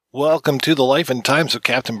Welcome to the Life and Times of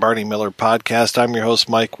Captain Barney Miller podcast. I'm your host,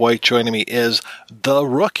 Mike White. Joining me is the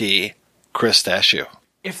rookie, Chris Dashew.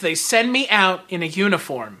 If they send me out in a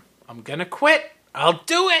uniform, I'm going to quit. I'll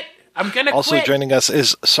do it. I'm going to quit. Also joining us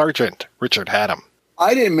is Sergeant Richard Hatem.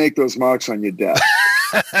 I didn't make those marks on your desk.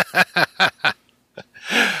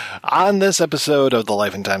 On this episode of The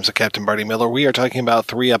Life and Times of Captain Barney Miller, we are talking about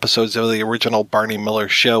 3 episodes of the original Barney Miller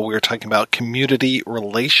show. We are talking about Community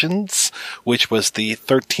Relations, which was the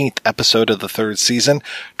 13th episode of the 3rd season,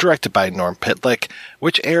 directed by Norm Pitlick,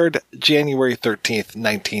 which aired January 13th,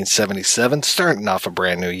 1977, starting off a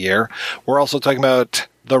brand new year. We're also talking about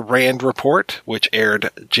The Rand Report, which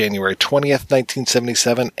aired January 20th,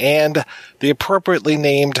 1977, and the appropriately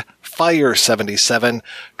named Fire 77,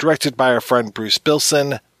 directed by our friend Bruce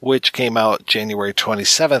Bilson, which came out January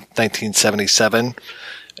 27th, 1977.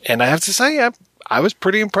 And I have to say, I was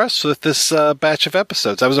pretty impressed with this batch of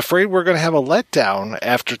episodes. I was afraid we were going to have a letdown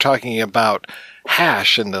after talking about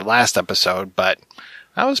Hash in the last episode, but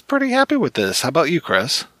I was pretty happy with this. How about you,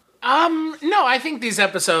 Chris? No, I think these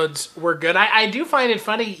episodes were good. I do find it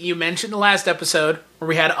funny you mentioned the last episode where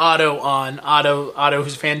we had Otto on. Otto,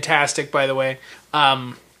 who's fantastic, by the way.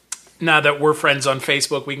 Now that we're friends on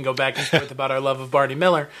Facebook, we can go back and forth about our love of Barney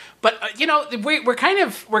Miller. But we're kind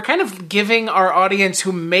of giving our audience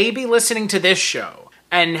who may be listening to this show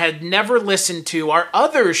and had never listened to our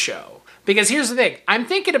other show. Because here's the thing, I'm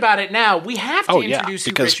thinking about it now. We have to introduce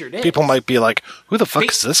who Richard is. People might be like, "Who the fuck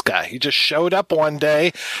is this guy? He just showed up one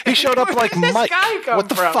day. He showed up like Mike. What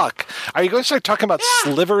the fuck? Are you going to start talking about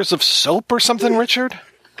slivers of soap or something, Richard?"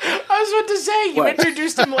 I was about to say you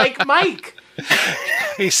introduced him like Mike.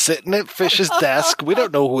 He's sitting at Fish's desk. We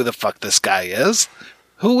don't know who the fuck this guy is.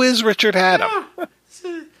 Who is Richard Hatem?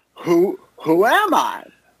 Who am I?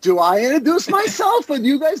 Do I introduce myself and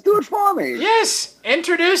you guys do it for me? Yes,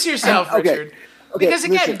 introduce yourself, Richard. Okay, because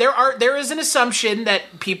again, there is an assumption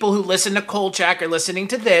that people who listen to Kolchak are listening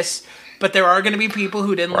to this, but there are going to be people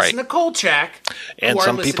who didn't listen to Kolchak. And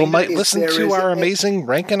some people might listen to our amazing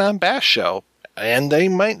Rankin' on Bass show, and they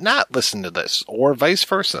might not listen to this, or vice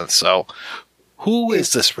versa. So, who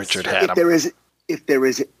is this Richard Hatem? If there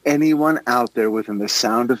is anyone out there within the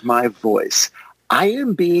sound of my voice, I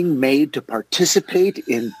am being made to participate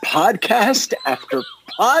in podcast after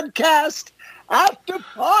podcast after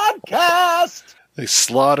podcast. They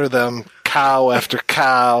slaughter them cow after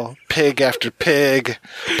cow, pig after pig,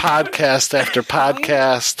 podcast after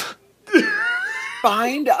podcast.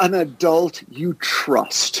 Find an adult you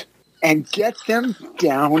trust and get them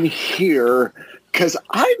down here, because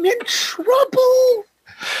I'm in trouble.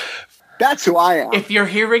 That's who I am. If you're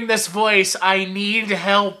hearing this voice, I need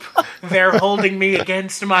help. They're holding me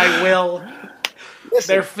against my will.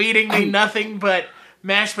 Listen, they're feeding me nothing but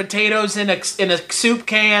mashed potatoes in a soup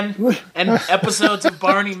can and episodes of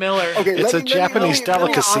Barney Miller. Okay, it's a Japanese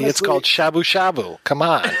delicacy. It's called shabu shabu. Come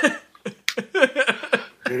on.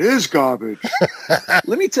 It is garbage.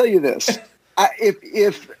 Let me tell you this. I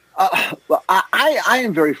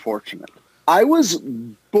am very fortunate. I was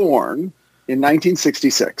born in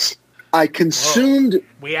 1966. I consumed... Whoa.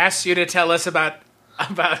 We asked you to tell us about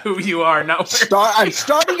who you are. No, I'm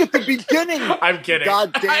starting at the beginning. I'm kidding.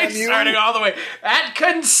 God damn I'm starting all the way. At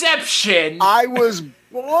conception. I was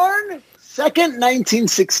born 2nd,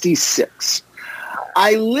 1966.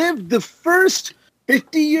 I lived the first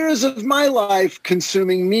 50 years of my life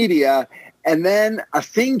consuming media, and then a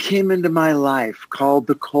thing came into my life called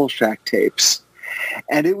the Kolchak tapes.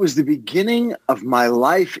 And it was the beginning of my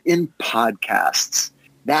life in podcasts.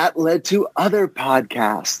 That led to other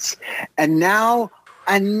podcasts. And now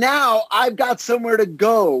I've got somewhere to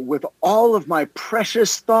go with all of my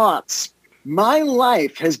precious thoughts. My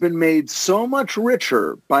life has been made so much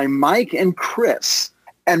richer by Mike and Chris.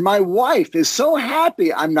 And my wife is so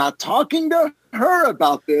happy I'm not talking to her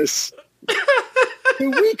about this.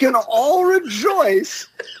 We can all rejoice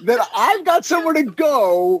that I've got somewhere to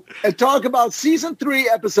go and talk about season 3,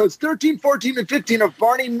 episodes 13, 14, and 15 of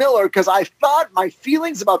Barney Miller, because I thought my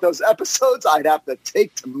feelings about those episodes I'd have to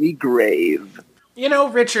take to me grave. You know,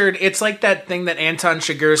 Richard, it's like that thing that Anton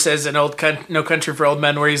Chigurh says in No Country for Old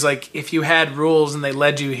Men, where he's like, if you had rules and they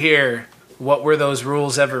led you here, what were those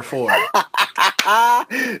rules ever for?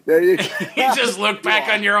 There you go. You just look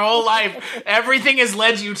back on your whole life. Everything has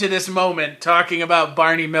led you to this moment talking about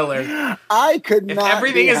Barney Miller. I could not. If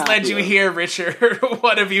everything has led you here, Richard,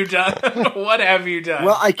 what have you done? What have you done?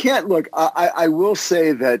 Well, I can't look. I will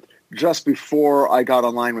say that just before I got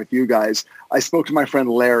online with you guys, I spoke to my friend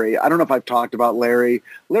Larry. I don't know if I've talked about Larry.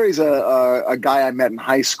 Larry's a guy I met in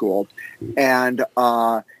high school, and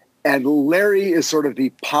And Larry is sort of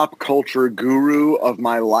the pop culture guru of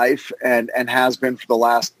my life and has been for the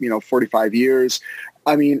last, 45 years.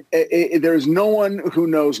 I mean, there's no one who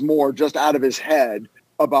knows more just out of his head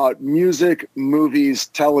about music, movies,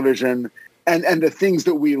 television, and the things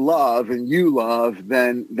that we love and you love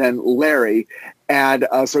than Larry. And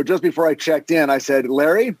so just before I checked in, I said,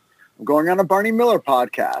 Larry, I'm going on a Barney Miller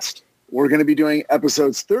podcast. We're going to be doing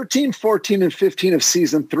episodes 13, 14, and 15 of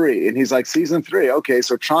season 3. And he's like, season 3. Okay,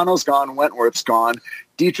 so Chano's gone, Wentworth's gone,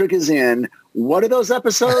 Dietrich is in. What are those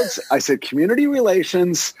episodes? I said community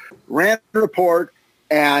relations, Rant Report,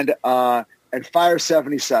 and Fire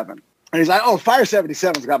 77. And he's like, oh, Fire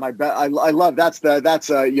 77's got my bet. I love that's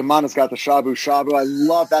Yamana's got the shabu shabu. I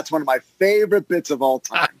love that's one of my favorite bits of all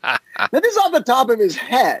time. Now this is off the top of his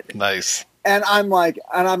head. Nice. And I'm like,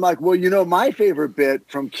 well, my favorite bit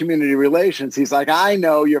from community relations. He's like, I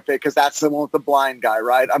know your favorite because that's the one with the blind guy,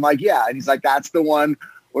 right? I'm like, yeah. And he's like, that's the one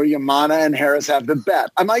where Yamana and Harris have the bet.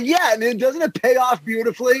 I'm like, yeah. And doesn't it pay off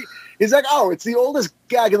beautifully? He's like, oh, it's the oldest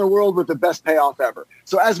gag in the world with the best payoff ever.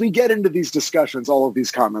 So as we get into these discussions, all of these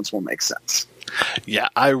comments will make sense. Yeah,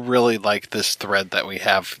 I really like this thread that we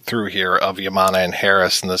have through here of Yamana and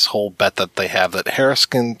Harris and this whole bet that they have that Harris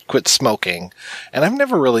can quit smoking. And I've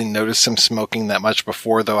never really noticed him smoking that much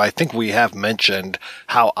before, though I think we have mentioned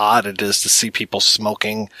how odd it is to see people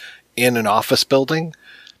smoking in an office building.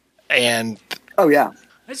 And oh, yeah.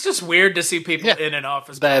 It's just weird to see people in an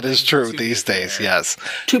office that building. Is true these days, yes.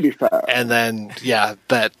 To be fair. And then,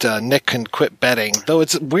 that Nick can quit betting, though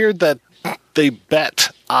it's weird that they bet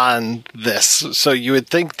on this. So you would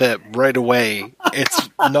think that right away it's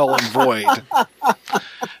null and void.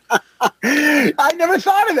 I never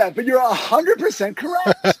thought of that, but you're 100%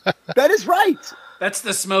 correct. That is right. That's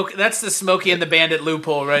the Smokey and the Bandit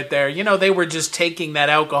loophole right there. They were just taking that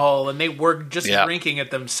alcohol and they were just drinking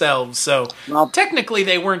it themselves. So technically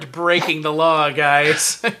they weren't breaking the law,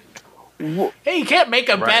 guys. Hey, you can't make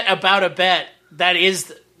a bet about a bet. That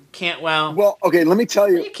is... Can't well okay, let me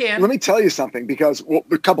tell you. You can. Let me tell you something because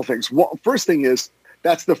a couple things. First thing is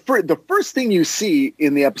that's the first thing you see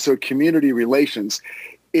in the episode community relations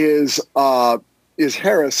is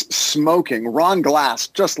Harris smoking. Ron Glass,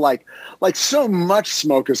 just like so much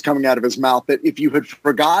smoke is coming out of his mouth that if you had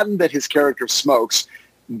forgotten that his character smokes,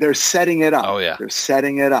 they're setting it up. Oh yeah, they're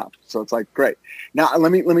setting it up. So it's like great. Now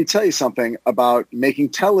let me tell you something about making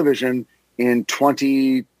television in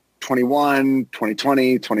 2021,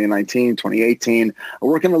 2020, 2019, 2018. I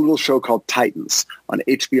work on a little show called Titans on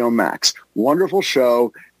HBO Max. Wonderful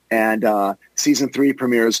show. And season 3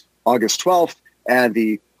 premieres August 12th. And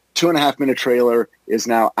the 2.5-minute trailer is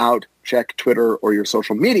now out. Check Twitter or your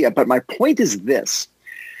social media. But my point is this.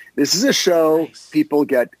 This is a show people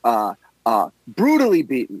get brutally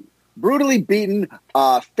beaten,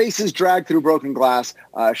 faces dragged through broken glass,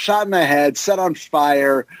 shot in the head, set on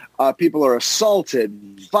fire. People are assaulted,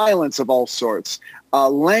 violence of all sorts,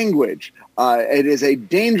 language. It is a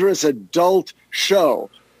dangerous adult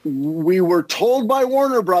show. We were told by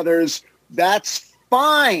Warner Brothers, that's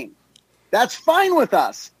fine. That's fine with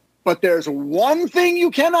us. But there's one thing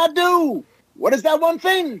you cannot do. What is that one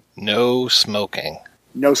thing? No smoking.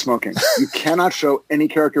 No smoking. You cannot show any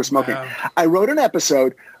character smoking. Wow. I wrote an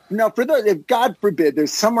episode. Now, for those, if God forbid,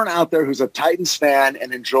 there's someone out there who's a Titans fan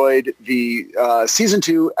and enjoyed the season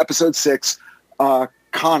 2, episode 6,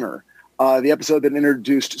 Connor, the episode that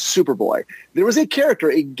introduced Superboy. There was a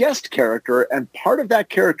character, a guest character, and part of that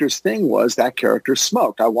character's thing was that character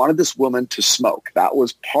smoked. I wanted this woman to smoke. That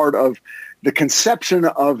was part of the conception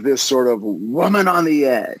of this sort of woman on the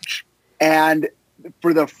edge. And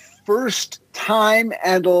for the first time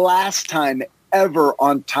and last time ever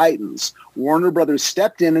on Titans, Warner Brothers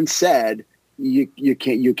stepped in and said, "You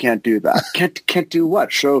can't do that. Can't do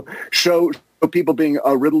what? Show people being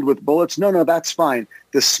riddled with bullets? No, that's fine.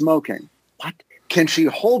 The smoking. What? Can she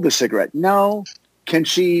hold the cigarette? No. Can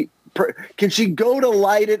she go to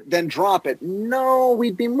light it then drop it? No.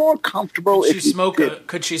 We'd be more comfortable if she did.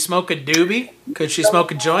 Could she smoke a doobie? Could she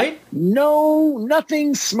smoke a joint? No,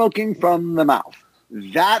 nothing smoking from the mouth.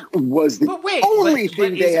 That was the only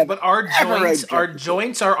thing they have. But our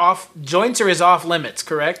joints are off. Joints are off limits,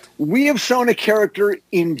 correct? We have shown a character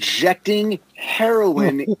injecting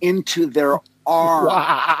heroin into their arm.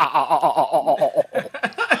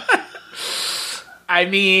 I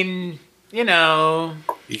mean, you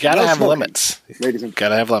gotta have limits.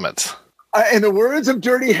 Gotta have limits. In the words of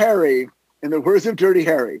Dirty Harry,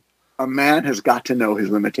 a man has got to know his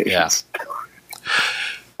limitations. Yeah.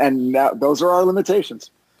 And those are our limitations.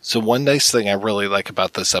 So one nice thing I really like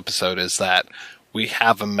about this episode is that we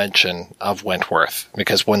have a mention of Wentworth,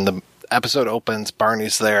 because when the episode opens,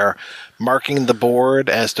 Barney's there marking the board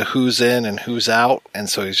as to who's in and who's out. And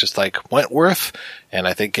so he's just like, Wentworth, and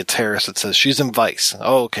I think it's Harris that says she's in Vice.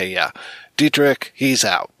 Oh, okay, yeah. Dietrich, he's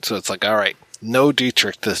out. So it's like, all right, no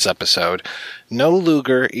Dietrich this episode. No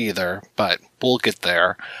Luger either, but we'll get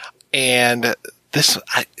there. And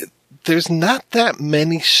there's not that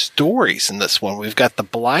many stories in this one. We've got the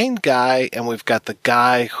blind guy and we've got the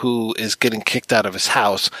guy who is getting kicked out of his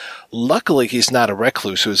house. Luckily, he's not a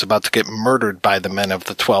recluse who is about to get murdered by the men of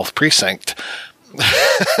the 12th precinct.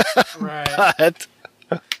 Right. But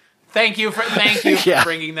Thank you for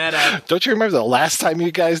bringing that up. don't you remember the last time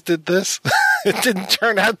you guys did this? It didn't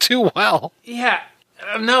turn out too well. Yeah.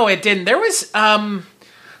 No, it didn't. There was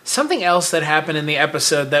something else that happened in the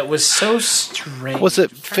episode that was so strange. Was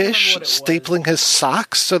it Fish stapling his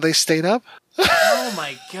socks so they stayed up? Oh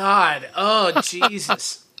my god. Oh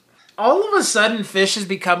Jesus. All of a sudden Fish has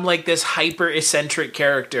become like this hyper eccentric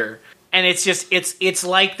character. And it's just it's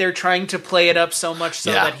like they're trying to play it up so much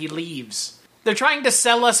so that he leaves. They're trying to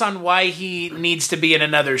sell us on why he needs to be in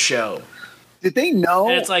another show. Did they know?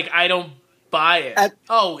 And it's like, I don't buy it.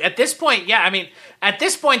 At this point, yeah. I mean, at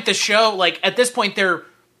this point, the show, at this point, they're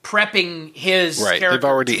prepping his character. They've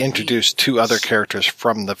already introduced two other characters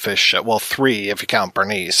from the Fish show. Well, three if you count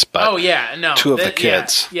Bernice, but two of the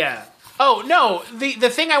kids. Yeah. Oh, no.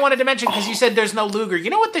 The thing I wanted to mention, because you said there's no Luger.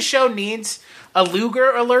 You know what the show needs? A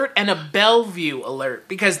Luger alert and a Bellevue alert.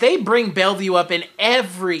 Because they bring Bellevue up in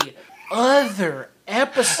every other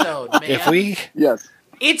episode, man. Yes.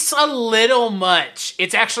 It's a little much.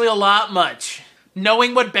 It's actually a lot much.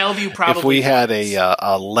 Knowing what Bellevue probably If we had wants.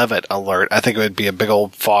 a Levitt alert, I think it would be a big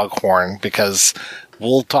old foghorn, because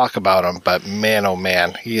we'll talk about him, but man, oh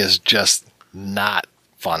man, he is just not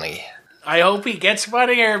funny. I hope he gets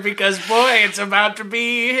funnier, because boy, it's about to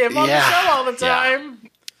be him on the show all the time.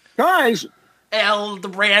 Guys. El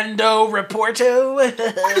Brando Reporto.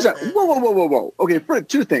 What is that? Whoa. Okay,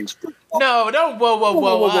 two things. No, don't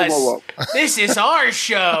whoa. This is our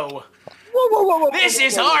show. Whoa. This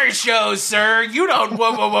is our show, sir. You don't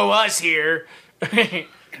whoa us here.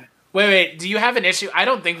 Wait. Do you have an issue? I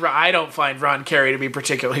don't find Ron Carey to be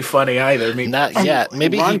particularly funny either. Not yet.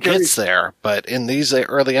 Maybe he gets there, but in these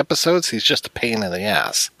early episodes, he's just a pain in the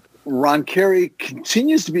ass. Ron Carey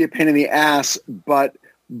continues to be a pain in the ass, but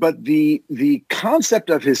the concept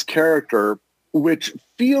of his character, which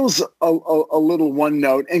feels a little one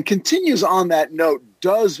note and continues on that note,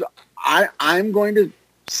 I'm going to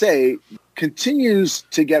say continues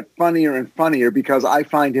to get funnier and funnier, because I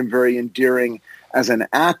find him very endearing as an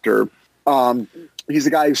actor. He's a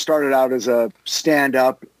guy who started out as a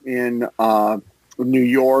stand-up in New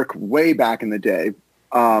York way back in the day,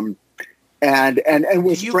 and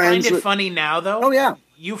was friends. Do you find it funny now, though? Oh yeah,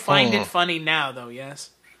 you find it funny now, though?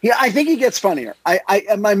 Yes. Yeah, I think he gets funnier.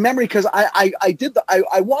 My memory, because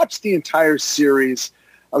I watched the entire series.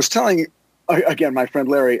 I was telling again my friend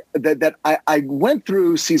Larry that I went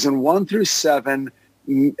through season 1 through 7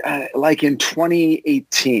 like in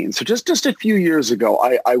 2018. So just a few years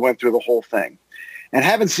ago, I went through the whole thing. And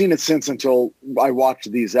haven't seen it since until I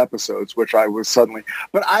watched these episodes, which I was suddenly.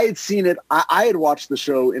 But I had seen it. I had watched the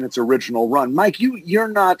show in its original run. Mike, you're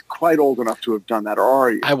not quite old enough to have done that, or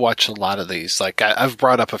are you? I watch a lot of these. Like I've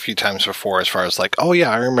brought up a few times before, as far as like, oh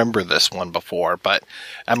yeah, I remember this one before. But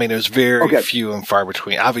I mean, it was very few and far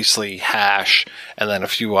between. Obviously, Hash, and then a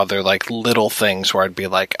few other like little things where I'd be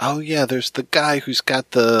like, oh yeah, there's the guy who's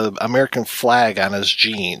got the American flag on his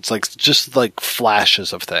jeans. Like just like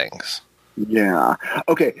flashes of things. Yeah.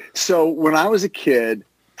 Okay. So when I was a kid,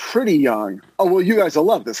 pretty young. Oh, well, you guys will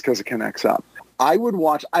love this because it connects up. I would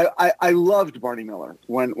watch. I loved Barney Miller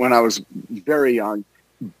when I was very young,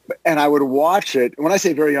 and I would watch it. When I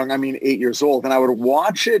say very young, I mean 8 years old. And I would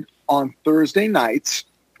watch it on Thursday nights.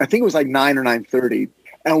 I think it was like 9 or 9:30.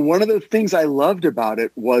 And one of the things I loved about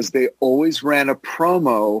it was they always ran a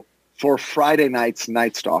promo for Friday night's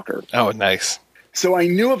Night Stalker. Oh, nice. So I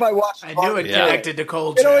knew if I watched... I knew it connected to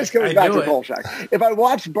Kolchak. It always comes back to Kolchak. If I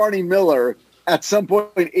watched Barney Miller, at some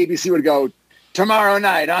point ABC would go, tomorrow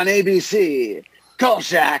night on ABC,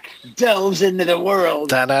 Kolchak delves into the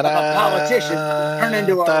world of a politician turned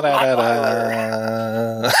into a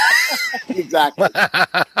Rottweiler. Exactly.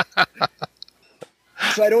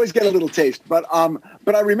 So I'd always get a little taste. But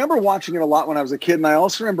I remember watching it a lot when I was a kid, and I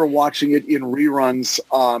also remember watching it in reruns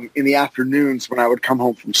in the afternoons when I would come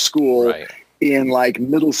home from school. Right. In like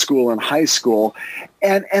middle school and high school.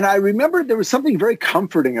 And I remember there was something very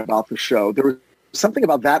comforting about the show. There was something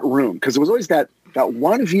about that room, because there was always that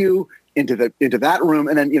one view into that room.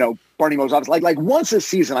 And then, Barney Miller's office, like once a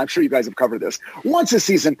season, I'm sure you guys have covered this. Once a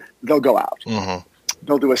season, they'll go out. Mm-hmm.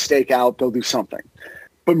 They'll do a stakeout. They'll do something.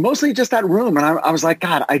 but mostly just that room. And I was like,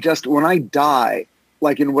 God, when I die,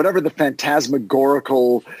 like in whatever the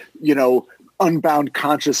phantasmagorical, unbound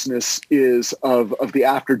consciousness is of the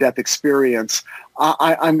after death experience,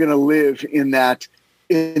 I'm going to live in that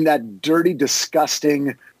dirty,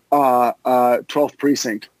 disgusting 12th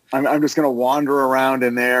precinct. I'm just going to wander around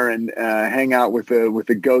in there and hang out with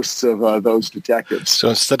the ghosts of those detectives. So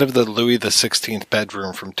instead of the Louis XVI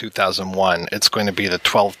bedroom from 2001, it's going to be the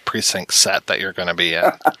 12th precinct set that you're going to be in.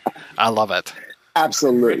 I love it.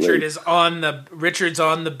 Absolutely. Richard's on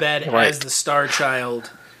the bed as the Star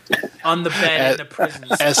Child. On the bed in the prison.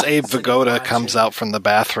 As Abe Vigoda comes out from the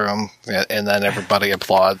bathroom, and then everybody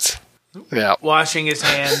applauds. Yeah, washing his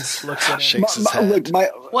hands, looks at him, shakes his head.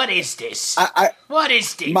 What is this? What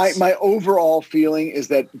is this? My overall feeling is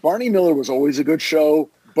that Barney Miller was always a good show,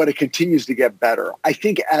 but it continues to get better. I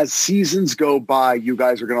think as seasons go by, you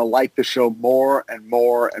guys are going to like the show more and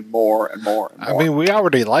more and more and more and more. I mean, we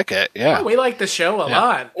already like it. Yeah, we like the show a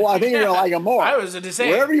lot. Well, I think you're going to like it more. I was going to say,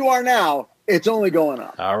 wherever you are now, it's only going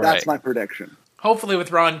up. All right. That's my prediction. Hopefully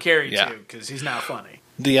with Ron Carey too, because he's not funny.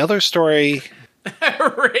 The other story.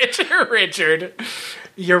 Richard,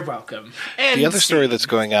 you're welcome. And the other story that's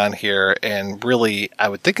going on here, and really I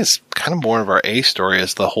would think is kind of more of our A story,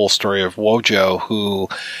 is the whole story of Wojo, who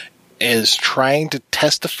is trying to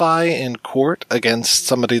testify in court against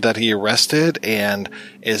somebody that he arrested and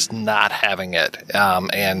is not having it.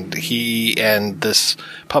 And he and this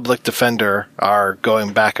public defender are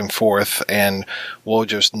going back and forth, and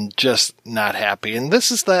Wojo's just not happy. And this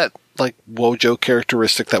is that like Wojo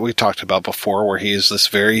characteristic that we talked about before, where he is this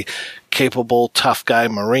very capable, tough guy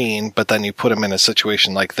Marine, but then you put him in a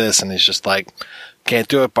situation like this and he's just like, can't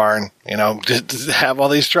do it, Barn. Just have all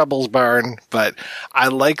these troubles, Barn. But I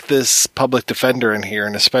like this public defender in here,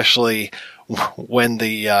 and especially when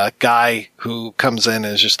the guy who comes in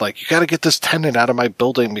is just like, you got to get this tenant out of my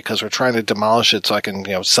building because we're trying to demolish it so I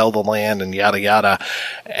can, sell the land and yada yada.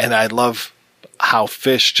 And I love how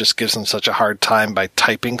Fish just gives him such a hard time by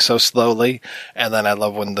typing so slowly. And then I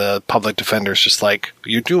love when the public defender is just like,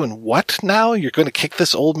 you're doing what now? You're going to kick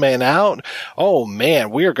this old man out? Oh man,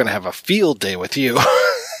 we are going to have a field day with you.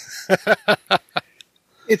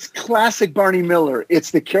 It's classic Barney Miller. It's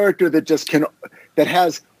the character that that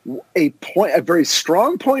has a very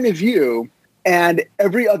strong point of view, and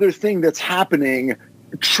every other thing that's happening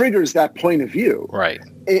triggers that point of view. Right.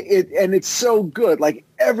 And it's so good. Like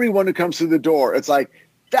everyone who comes through the door, it's like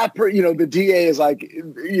that, the DA is like,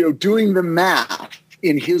 doing the math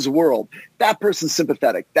in his world. That person's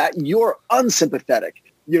sympathetic, that you're unsympathetic.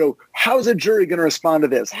 How's a jury going to respond to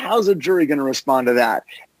this? How's a jury going to respond to that?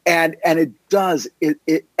 And it does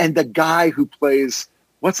it. And the guy who plays,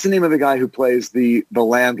 what's the name of the guy who plays the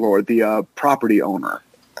landlord, the property owner?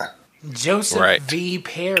 Joseph V.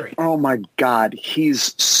 Perry. Oh my God,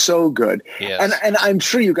 he's so good. Yes. And I'm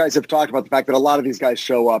sure you guys have talked about the fact that a lot of these guys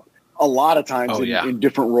show up a lot of times in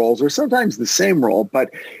different roles, or sometimes the same role. But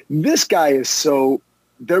this guy is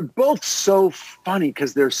they're both so funny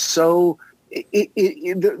because they're so,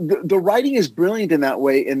 the writing is brilliant in that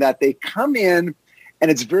way, in that they come in and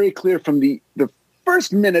it's very clear from the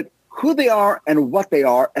first minute who they are and what they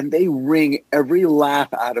are, and they wring every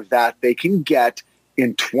laugh out of that they can get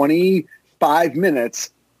in 25 minutes,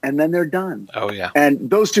 and then they're done. Oh, yeah. And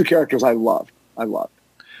those two characters I love. Well,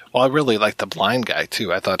 I really like the blind guy,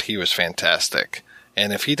 too. I thought he was fantastic.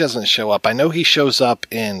 And if he doesn't show up, I know he shows up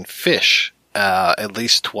in Fish at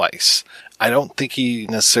least twice. I don't think he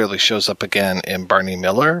necessarily shows up again in Barney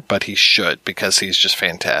Miller, but he should, because he's just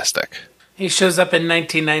fantastic. He shows up in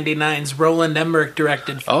 1999's Roland Emmerich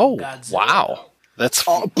directed film, Godzilla. Wow. That's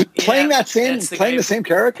playing the same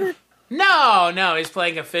character? No, he's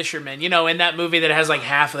playing a fisherman. In that movie that has like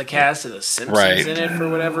half of the cast of The Simpsons in it for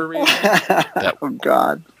whatever reason. Oh,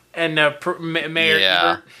 God. And Mayor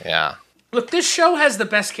Ebert. Yeah. Look, this show has the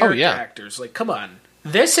best character actors. Like, come on.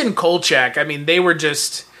 This and Kolchak, they were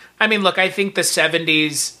just... look, I think the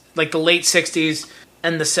 70s, like the late 60s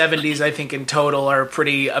and the 70s, I think in total are a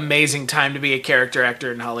pretty amazing time to be a character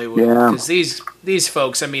actor in Hollywood. Because these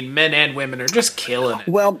folks, men and women, are just killing it.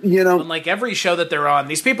 Well, And like every show that they're on,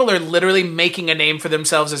 these people are literally making a name for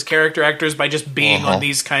themselves as character actors by just being on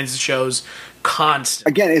these kinds of shows constantly.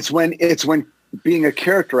 Again, it's when being a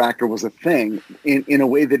character actor was a thing in a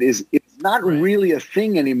way that it's not really a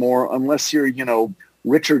thing anymore unless you're,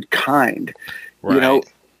 Richard Kind. Right.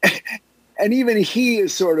 And even he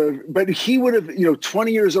is but he would have,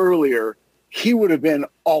 20 years earlier, he would have been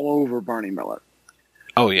all over Barney Miller.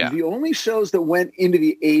 Oh, yeah. The only shows that went into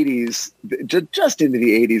the 80s, just into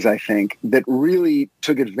the 80s, I think, that really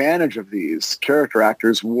took advantage of these character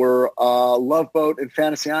actors were Love Boat and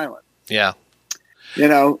Fantasy Island. Yeah.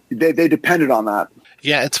 They depended on that.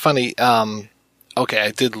 Yeah, it's funny. Okay,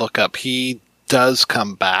 I did look up. He does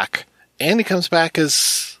come back, and he comes back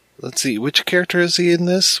as, let's see, which character is he in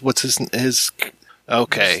this? What's his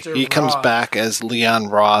okay, Mr. he comes Roth. back as Leon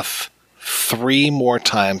Roth 3 more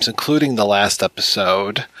times, including the last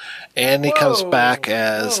episode, and he comes back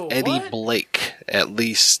as Eddie what? Blake, at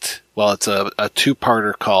least. Well, it's a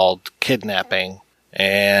 2-parter called Kidnapping.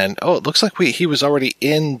 And, it looks like he was already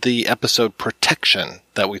in the episode Protection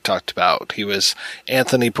that we talked about. He was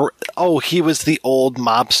he was the old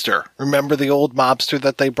mobster. Remember the old mobster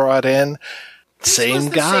that they brought in? Same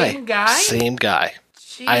guy. Same guy.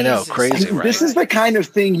 I know, crazy, right? This is the kind of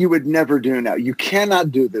thing you would never do now. You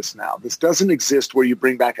cannot do this now. This doesn't exist where you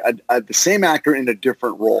bring back the same actor in a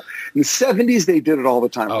different role. In the 70s, they did it all the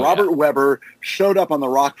time. Robert Webber showed up on the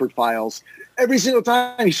Rockford Files. Every single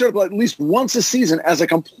time he showed up at least once a season as a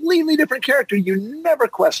completely different character. You never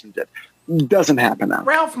questioned it. Doesn't happen now.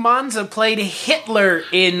 Ralph Manza played Hitler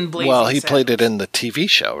in Blazing Well, he Saddles. played it in the TV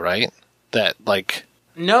show, right? That, like...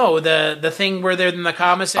 No, the thing where they're in the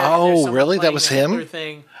commissary. Oh, really? That was him?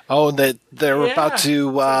 Thing. Oh, that they're about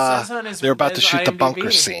to They're about to shoot the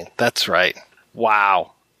bunker scene. That's right.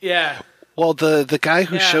 Wow. Yeah. Well, the guy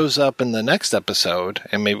who shows up in the next episode,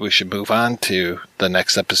 and maybe we should move on to the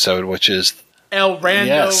next episode, which is El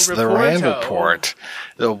Rando the Rand Report.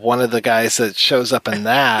 One of the guys that shows up in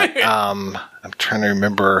that, I'm trying to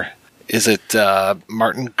remember. Is it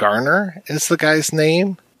Martin Garner? Is the guy's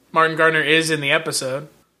name? Martin Garner is in the episode.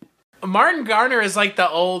 Martin Garner is like the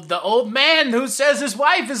old man who says his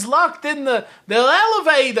wife is locked in the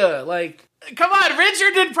elevator. Like, come on,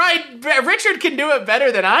 Richard can do it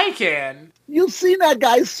better than I can. You've seen that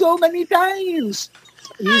guy so many times.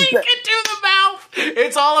 I can do the mouth.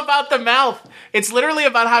 It's all about the mouth. It's literally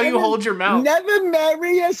about how you hold your mouth. Never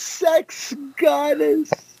marry a sex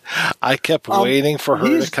goddess. I kept waiting for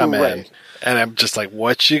her to come in, great. and I'm just like,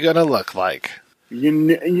 what's she going to look like?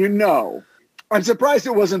 You know. I'm surprised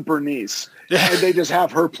it wasn't Bernice. They just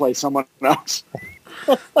have her play someone else.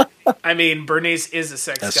 I mean, Bernice is a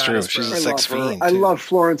sex That's goddess. true. She's bro. a sex fiend. I love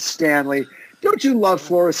Florence Stanley. Don't you love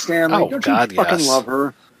Florence Stanley? Oh, Don't God, you fucking yes. love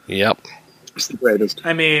her? Yep. She's the greatest.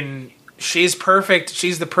 I mean, she's perfect.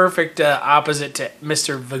 She's the perfect opposite to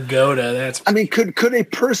Mr. Vagoda. Could a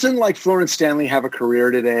person like Florence Stanley have a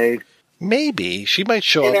career today? Maybe. She might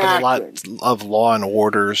show up in a lot of Law and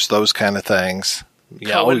Orders, those kind of things.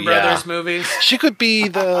 Yeah, Coen Brothers movies. She could be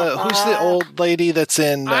who's the old lady that's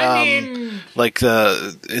in, is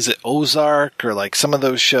it Ozark or like some of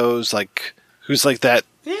those shows, like, who's like that?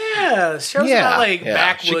 Yeah, shows about like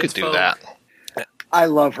backwoods she could do folk. that. I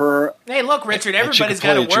love her. Hey, look, Richard, And she everybody's could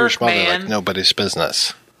play got a to Jewish work, mother man. like nobody's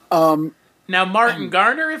business. Now, Martin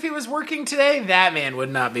Garner, if he was working today, that man would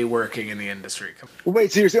not be working in the industry.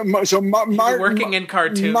 Wait, seriously. So Martin working in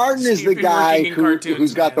cartoons. Martin is He'd the be guy working in cartoons,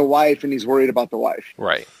 who's got man. the wife and he's worried about the wife.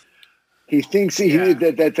 Right. He thinks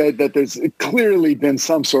that there's clearly been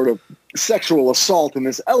some sort of sexual assault in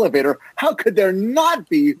this elevator. How could there not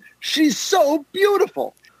be? She's so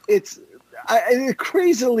beautiful. It's a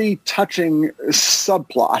crazily touching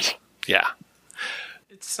subplot. Yeah.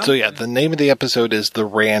 It's So yeah, the name of the episode is The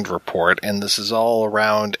Rand Report, and this is all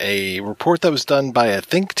around a report that was done by a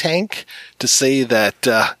think tank to say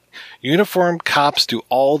that uniformed cops do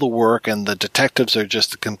all the work and the detectives are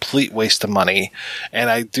just a complete waste of money. And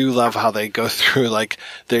I do love how they go through, like,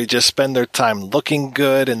 they just spend their time looking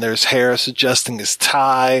good, and there's Harris adjusting his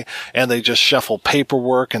tie, and they just shuffle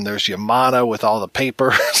paperwork, and there's Yamana with all the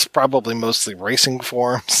papers, probably mostly racing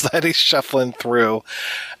forms that he's shuffling through.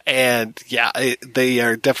 And yeah, they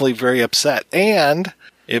are definitely very upset. And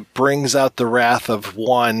it brings out the wrath of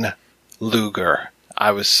one Luger.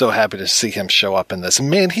 I was so happy to see him show up in this.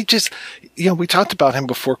 Man, he just, we talked about him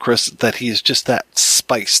before, Chris, that he is just that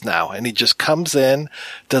spice now. And he just comes in,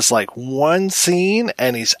 does like one scene,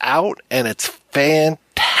 and he's out, and it's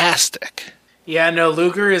fantastic. Yeah, no,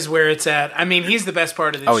 Luger is where it's at. I mean, he's the best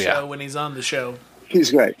part of this yeah. show when he's on the show. He's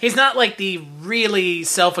great. He's not like the really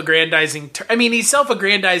self-aggrandizing... he's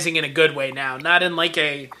self-aggrandizing in a good way now, not in like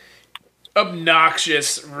a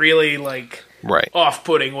obnoxious, really like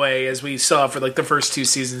off-putting way as we saw for like the first 2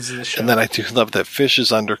 seasons of the show. And then I do love that Fish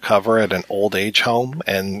is undercover at an old age home,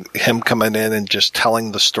 and him coming in and just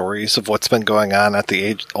telling the stories of what's been going on at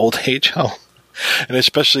the old age home. And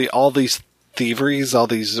especially all these thieveries, all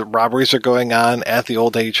these robberies are going on at the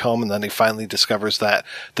old age home, and then he finally discovers that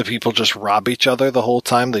the people just rob each other the whole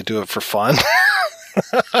time. They do it for fun.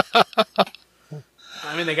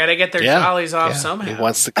 I mean, they got to get their jollies off somehow. He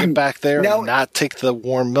wants to get back there Now- and not take the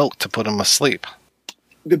warm milk to put him asleep.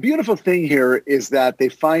 the beautiful thing here is that they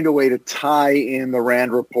find a way to tie in the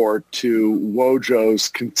Rand Report to Wojo's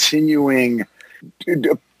continuing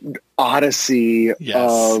odyssey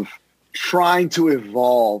of trying to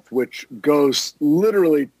evolve, which goes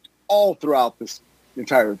literally all throughout this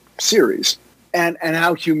entire series. And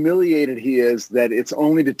how humiliated he is that it's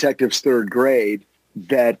only detectives third grade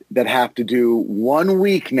that have to do 1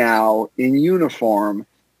 week now in uniform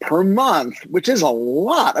per month, which is a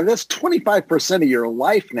lot. I mean, that's 25% of your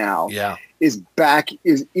life now. Yeah, is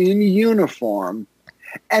in uniform.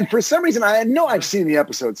 And for some reason, I know I've seen the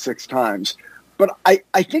episode 6 times, but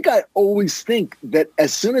I think I always think that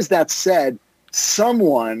as soon as that's said,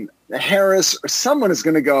 someone, Harris or someone, is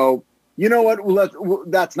going to go, you know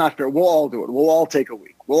what? That's not fair. We'll all do it. We'll all take a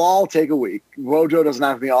week. Wojo doesn't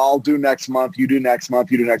have to be, I'll do next month. You do next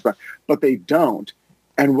month. You do next month. But they don't.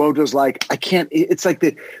 And Wojo's like, I can't. It's like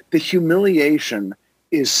the humiliation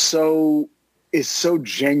is so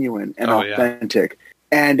genuine and authentic.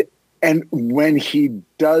 Yeah. And when he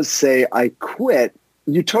does say, I quit,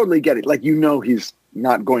 you totally get it. Like, he's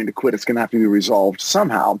not going to quit. It's going to have to be resolved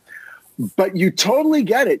somehow. But you totally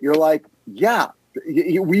get it. You're like, yeah.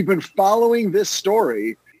 We've been following this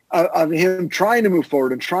story of him trying to move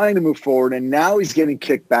forward, and now he's getting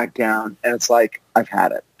kicked back down, and it's like, I've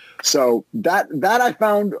had it. So that I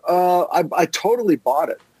found, I totally bought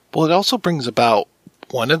it. Well, it also brings about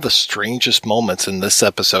one of the strangest moments in this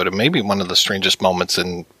episode, and maybe one of the strangest moments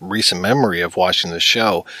in recent memory of watching the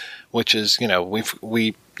show, which is,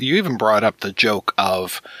 you even brought up the joke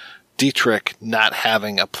of Dietrich not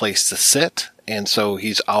having a place to sit, and so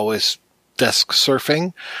he's always desk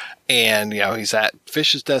surfing, and he's at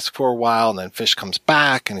Fish's desk for a while, and then Fish comes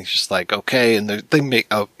back, and he's just like, okay, and they make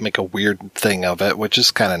a weird thing of it, which is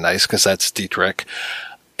kind of nice because that's Dietrich.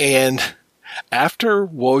 And after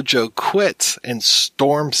Wojo quits and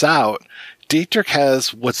storms out, Dietrich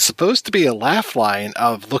has what's supposed to be a laugh line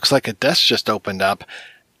of, looks like a desk just opened up.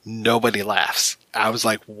 Nobody laughs. I was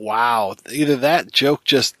like, wow, either that joke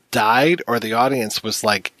just died or the audience was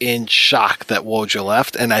like in shock that Wojo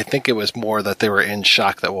left. And I think it was more that they were in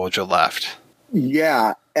shock that Wojo left.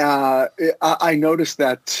 Yeah, I noticed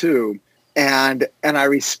that too. And I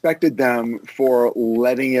respected them for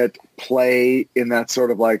letting it play in that sort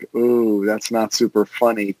of like, ooh, that's not super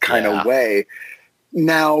funny kind of way.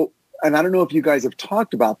 Now, and I don't know if you guys have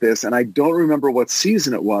talked about this, and I don't remember what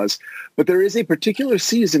season it was, but there is a particular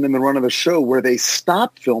season in the run of the show where they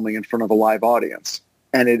stopped filming in front of a live audience,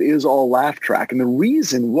 and it is all laugh track. And the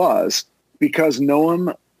reason was because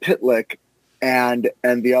Noam Pitlick and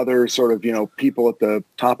the other sort of, people at the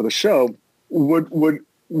top of the show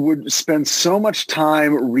would spend so much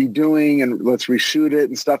time redoing and let's reshoot it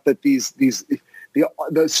and stuff that the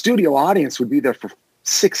studio audience would be there for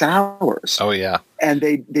 6 hours. Oh yeah. And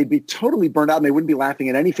they'd be totally burned out and they wouldn't be laughing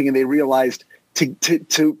at anything. And they realized to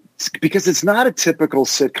because it's not a typical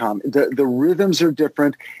sitcom. The rhythms are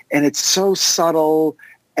different and it's so subtle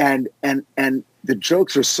and the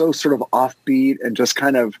jokes are so sort of offbeat and just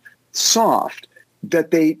kind of soft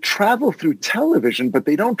that they travel through television, but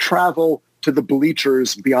they don't travel to the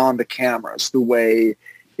bleachers beyond the cameras the way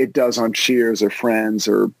it does on Cheers or Friends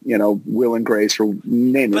or, Will and Grace or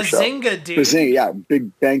name the show. Bazinga, dude. Bazinga, yeah.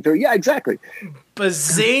 Big Bang Theory. Yeah, exactly.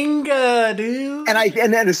 Bazinga, dude.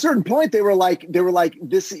 And at a certain point they were like,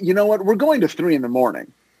 this, you know what? We're going to 3 a.m.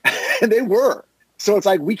 And they were. So it's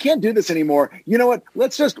like, we can't do this anymore. You know what?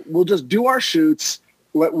 We'll just do our shoots.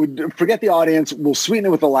 Forget the audience. We'll sweeten it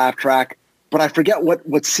with a laugh track. But I forget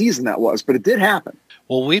what season that was, but it did happen.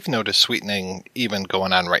 Well, we've noticed sweetening even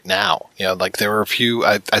going on right now. Like there were a few,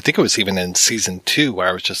 I think it was even in season 2 where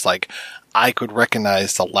I was just like, I could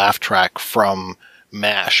recognize the laugh track from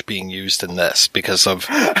MASH being used in this because of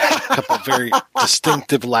a couple of very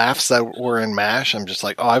distinctive laughs that were in MASH. I'm just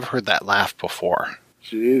like, oh, I've heard that laugh before.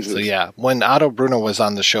 Jesus. So yeah, when Otto Bruno was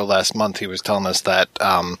on the show last month, he was telling us that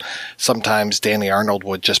sometimes Danny Arnold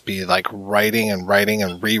would just be like writing and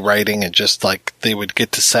rewriting, and just like they would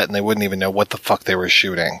get to set and they wouldn't even know what the fuck they were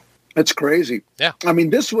shooting. It's crazy. Yeah. I mean,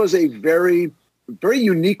 this was a very, very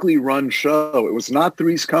uniquely run show. It was not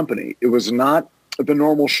Three's Company. It was not the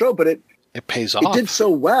normal show, but it pays off. It did so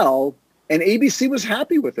well. And ABC was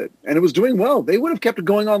happy with it, and it was doing well. They would have kept it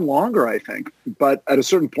going on longer, I think. But at a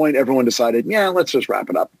certain point, everyone decided, yeah, let's just wrap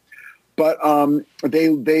it up. But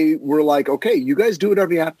they were like, okay, you guys do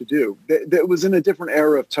whatever you have to do. It was in a different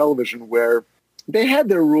era of television where they had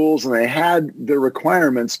their rules and they had their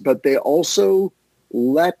requirements, but they also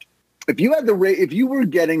if you were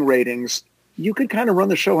getting ratings, you could kind of run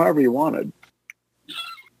the show however you wanted.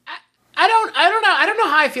 I don't know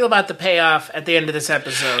how I feel about the payoff at the end of this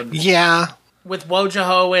episode. Yeah. With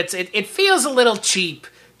Wojo, it feels a little cheap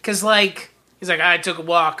Because, like, he's like, I took a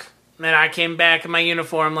walk, and then I came back in my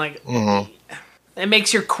uniform. Like, it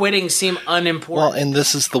makes your quitting seem unimportant. Well, and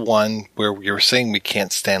this is the one where you're saying we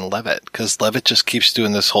can't stand Levitt, because Levitt just keeps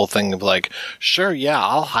doing this whole thing of like, sure, yeah,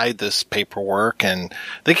 I'll hide this paperwork. And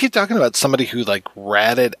they keep talking about somebody who, like,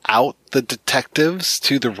 ratted out the detectives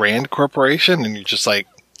to the Rand Corporation, and you're just like,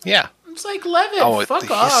 yeah. It's like, Levitt,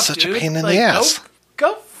 fuck off, he's such dude. a pain in like, the ass.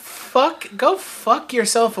 Go fuck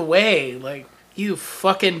yourself away. Like, you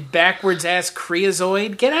fucking backwards ass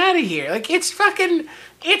creozoid. Get out of here. Like, it's a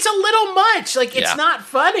little much. Like, it's not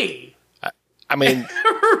funny. I mean,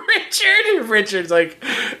 Richard's like,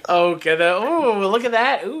 okay, look at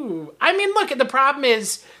that. Ooh. I mean, look, the problem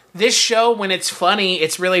is this show, when it's funny,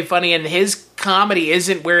 it's really funny, and his comedy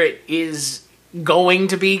isn't where it is going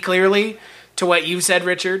to be, clearly, to what you've said,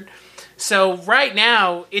 Richard. So right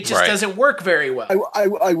now, it just doesn't work very well.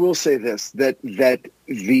 I will say this, I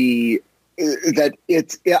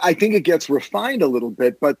think it gets refined a little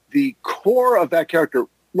bit, but the core of that character,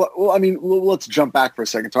 well, I mean, let's jump back for a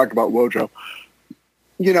second, talk about Wojo.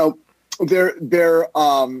 You know, they're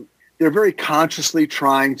very consciously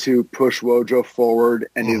trying to push Wojo forward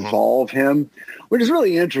and evolve him, which is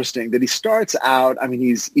really interesting. That he starts out, I mean,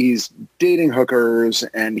 he's dating hookers,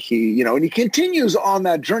 and he continues on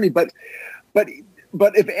that journey. But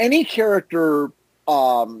if any character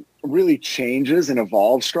really changes and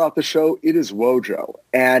evolves throughout the show, it is Wojo,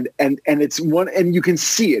 and it's one, and you can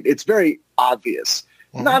see it. It's very obvious,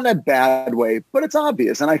 not in a bad way, but it's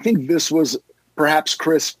obvious. And I think this was. Perhaps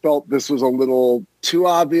Chris felt this was a little too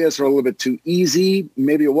obvious or a little bit too easy.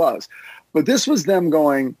 Maybe it was. But this was them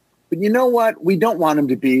going, but you know what? We don't want him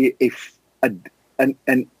to be an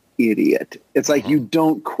idiot. It's like, you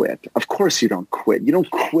don't quit. Of course you don't quit. You don't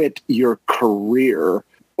quit your career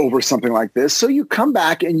over something like this. So you come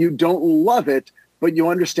back and you don't love it, but you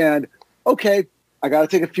understand, okay, I got to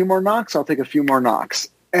take a few more knocks. I'll take a few more knocks.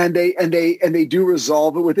 And they do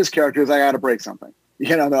resolve it with this character. I got to break something.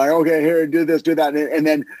 You know, they're like, okay, here, do this, do that. And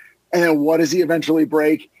then what does he eventually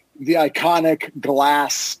break? The iconic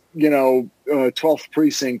glass, 12th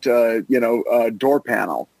precinct, door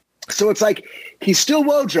panel. So it's like, he's still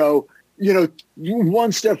Wojo,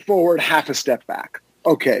 one step forward, half a step back.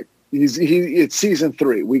 Okay. It's season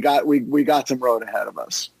 3. We got some road ahead of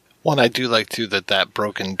us. One, I do like, too, that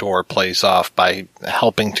broken door plays off by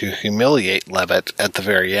helping to humiliate Levitt at the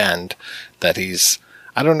very end, that he's,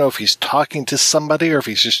 I don't know if he's talking to somebody or if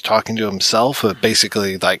he's just talking to himself, but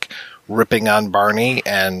basically, like, ripping on Barney,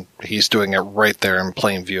 and he's doing it right there in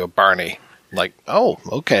plain view of Barney. Like, oh,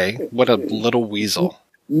 okay, what a little weasel.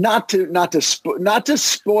 Not to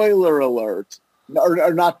spoiler alert,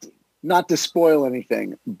 or not to spoil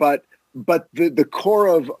anything, but the core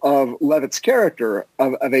of Levitt's character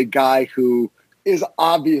of a guy who is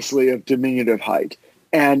obviously of diminutive height.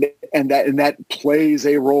 And that plays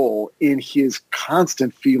a role in his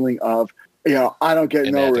constant feeling of, I don't get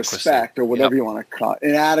no respect, or whatever you want to call it,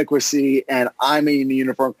 inadequacy, and I'm in the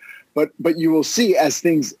uniform. But you will see as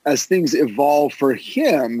things evolve for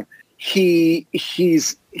him,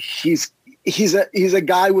 he's a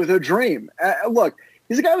guy with a dream. Look,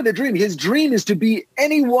 he's a guy with a dream. His dream is to be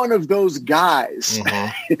any one of those guys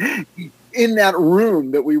in that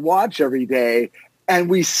room that we watch every day. And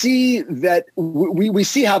we see that we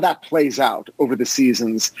see how that plays out over the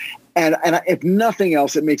seasons. And if nothing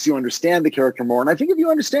else, it makes you understand the character more. And I think if you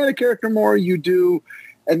understand the character more, you do,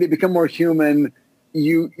 and they become more human,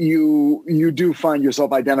 you do find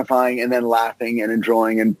yourself identifying and then laughing and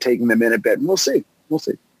enjoying and taking them in a bit. And we'll see.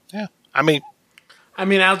 Yeah. I mean,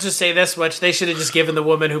 I'll just say this much. They should have just given the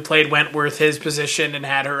woman who played Wentworth his position and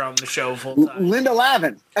had her on the show full time. Linda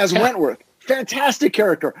Lavin as Wentworth. Fantastic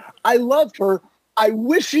character. I loved her. I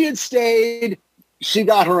wish she had stayed. She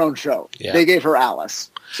got her own show. Yeah. They gave her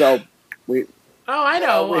Alice. So we. Oh, I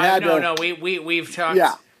know. We've talked.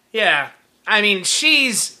 Yeah. I mean,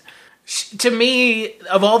 to me,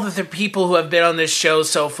 of all the people who have been on this show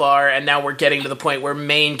so far, and now we're getting to the point where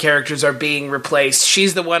main characters are being replaced,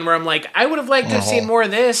 she's the one where I'm like, I would have liked to have seen more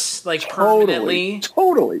of this, like, permanently.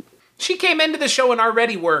 Totally. She came into the show and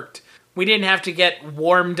already worked. We didn't have to get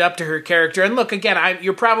warmed up to her character. And look, again,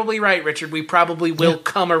 you're probably right, Richard. We probably will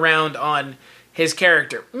come around on his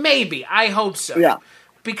character. Maybe. I hope so. Yeah.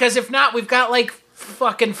 Because if not, we've got like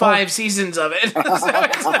fucking 5 seasons of it. So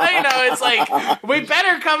it's like, we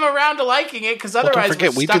better come around to liking it, because otherwise don't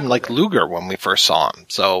forget, we didn't like Luger when we first saw him.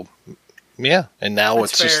 So, Yeah, and now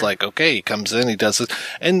That's it's just fair. like, okay, he comes in, he does it.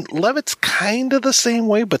 And Levitt's kind of the same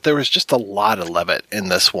way, but there was just a lot of Levitt in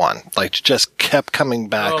this one. Like, just kept coming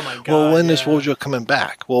back. Oh, my God, well, when is yeah. Wojo coming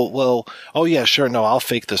back? Well, oh, yeah, sure, no, I'll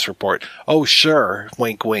fake this report. Oh, sure,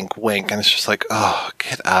 wink, wink, wink. And it's just like, oh,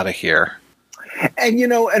 get out of here. And,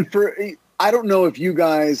 I don't know if you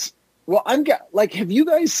guys, have you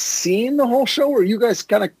guys seen the whole show, or are you guys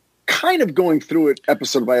kind of going through it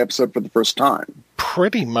episode by episode for the first time?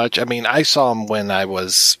 Pretty much. I mean, I saw him when I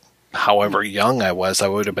was, however young I was. I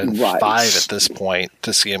would have been 5 at this point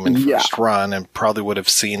to see him in first run, and probably would have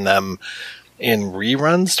seen them in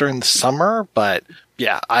reruns during the summer. But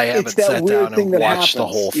yeah, I haven't sat down and watched the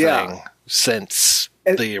whole thing since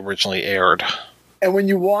they originally aired. And when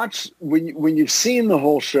you watch, when you've seen the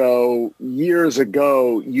whole show years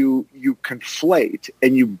ago, you conflate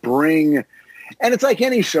and you bring. And it's like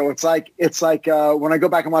any show. It's like when I go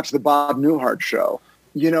back and watch the Bob Newhart show,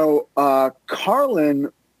 Carlin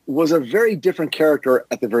was a very different character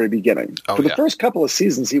at the very beginning. For the first couple of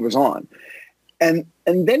seasons he was on. And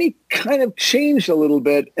then he kind of changed a little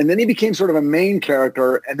bit, and then he became sort of a main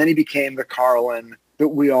character, and then he became the Carlin that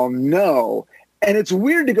we all know. And it's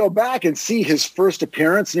weird to go back and see his first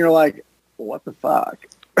appearance, and you're like, what the fuck?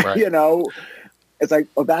 Right. It's like,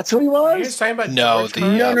 oh, that's who he was? Are you talking about no,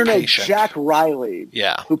 patient. Jack Riley,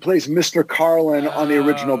 yeah, who plays Mr. Carlin on the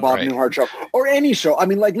original Bob Newhart show, or any show. I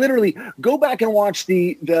mean, like, literally, go back and watch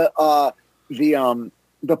the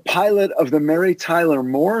pilot of the Mary Tyler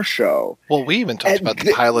Moore show. Well, we even talked about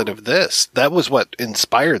the pilot of this. That was what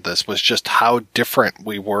inspired this, was just how different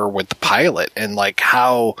we were with the pilot, and like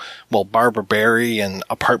how, Barbara Barry and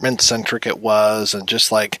apartment centric it was, and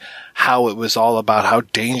just like how it was all about how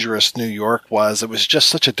dangerous New York was. It was just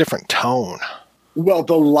such a different tone. Well,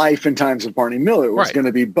 the life and times of Barney Miller was going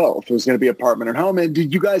to be both. It was going to be apartment and home. And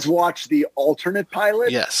did you guys watch the alternate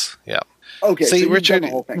pilot? Yes. Yeah. Okay, See, so Richard,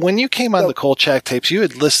 when you came on the Kolchak tapes, you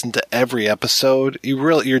had listened to every episode.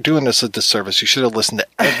 You're doing us a disservice. You should have listened to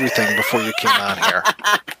everything before you came on here.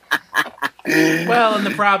 Well, and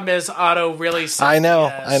the problem is Otto really set I know.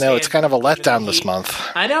 It's kind of a letdown this month.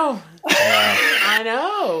 I know. Yeah. I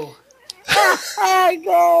know.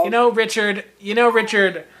 I know. Richard,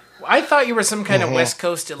 I thought you were some kind of West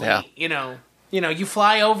Coast elite, you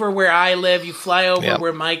fly over where I live, you fly over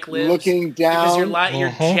where Mike lives. Looking down. Because you're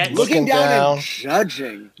jet looking down and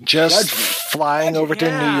judging. Flying over to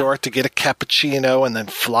New York to get a cappuccino and then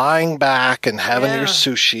flying back and having your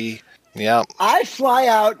sushi. Yeah. I fly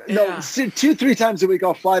out, 2-3 times a week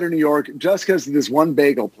I'll fly to New York just because of this one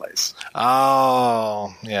bagel place.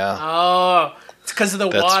 Oh, yeah. Oh, it's because of the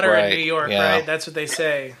water in New York, yeah. right? That's what they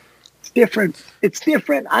say. It's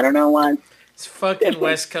different. I don't know why. It's fucking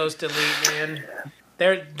West Coast elite, man.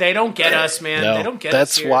 They don't get us, man. No, They don't get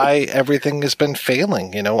us. That's why everything has been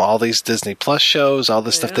failing. All these Disney Plus shows, all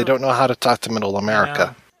this stuff. They don't know how to talk to Middle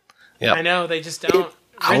America. I know. They just don't.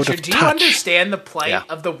 Richard, do you understand the plight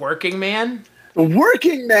of the working man? The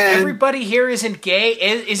working man. Everybody here isn't gay.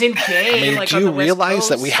 I mean, do you realize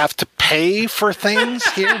that we have to pay for things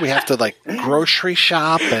here? We have to grocery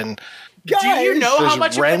shop and. Guys, do you know how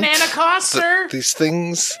much rent, a banana costs, sir? These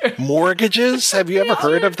things, mortgages. Have you ever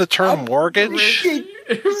heard of the term mortgage? Richard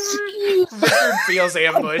feels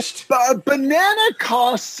ambushed. A banana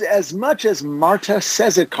costs as much as Marta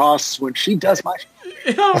says it costs when she does my.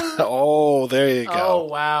 Oh, there you go. Oh,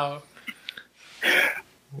 wow.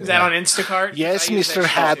 Is that on Instacart? Yes, Mr.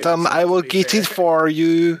 Hatem, I will get it for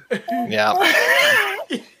you. Yeah.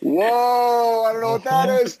 Whoa, I don't know what that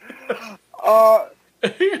is.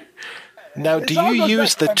 Now, do you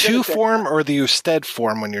use the to form or the usted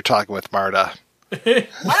form when you're talking with Marta? I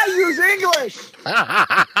use English.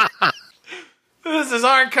 This is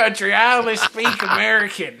our country. I only speak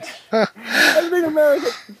American. I speak American.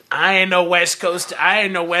 I ain't no West Coast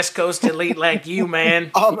elite like you,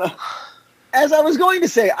 man. As I was going to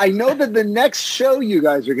say, I know that the next show you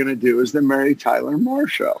guys are going to do is the Mary Tyler Moore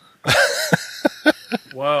show.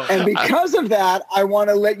 Whoa. And because of that, I want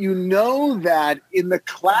to let you know that in the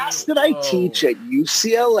class that I teach at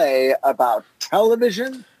UCLA about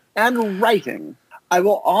television and writing, I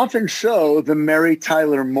will often show the Mary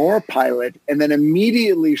Tyler Moore pilot and then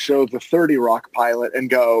immediately show the 30 Rock pilot and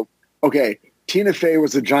go, okay, Tina Fey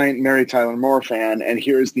was a giant Mary Tyler Moore fan, and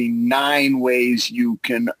here's the 9 ways you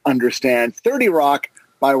can understand 30 Rock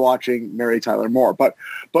by watching Mary Tyler Moore. But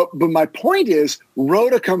my point is,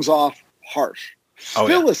 Rhoda comes off harsh.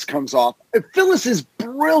 Phyllis comes off. Phyllis is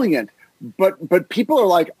brilliant, but people are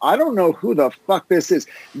like, I don't know who the fuck this is.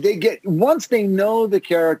 Once they know the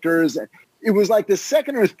characters. It was like the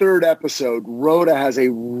second or third episode. Rhoda has a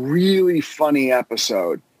really funny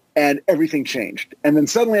episode, and everything changed. And then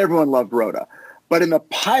suddenly everyone loved Rhoda. But in the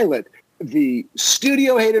pilot, the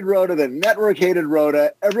studio hated Rhoda, the network hated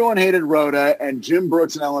Rhoda, everyone hated Rhoda, and Jim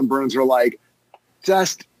Brooks and Ellen Burns were like,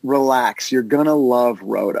 just relax. You're going to love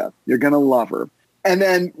Rhoda. You're going to love her. And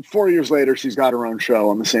then 4 years later, she's got her own show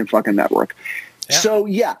on the same fucking network. Yeah. So,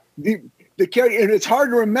 yeah, the character, and it's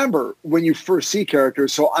hard to remember when you first see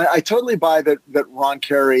characters. So I totally buy that Ron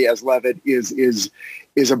Carey as Levitt is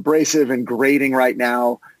abrasive and grating right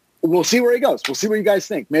now. We'll see where he goes. We'll see what you guys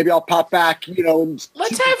think. Maybe I'll pop back,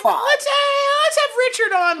 Let's have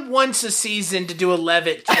Richard on once a season to do a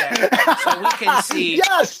Levitt check so we can see.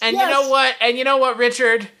 Yes. And you know what,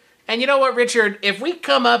 Richard? If we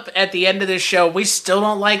come up at the end of this show, we still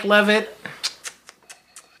don't like Levitt.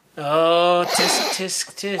 Oh,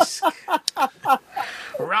 tisk, tisk, tisk.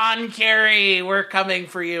 Ron Carey, we're coming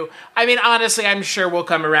for you. I mean, honestly, I'm sure we'll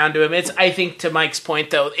come around to him. I think to Mike's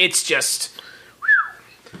point, though, it's just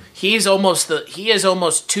he is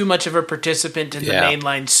almost too much of a participant in the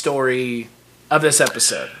mainline story of this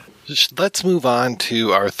episode. Let's move on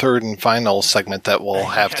to our third and final segment that we'll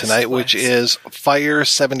have tonight, which is Fire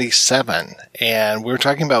 77. And we're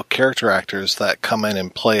talking about character actors that come in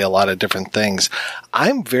and play a lot of different things.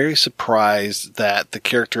 I'm very surprised that the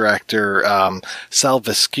character actor Sal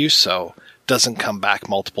Viscuso doesn't come back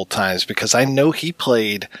multiple times, because I know he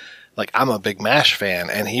played, I'm a big MASH fan,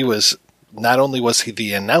 and he was, not only was he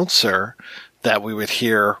the announcer that we would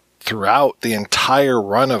hear throughout the entire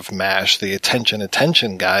run of MASH, the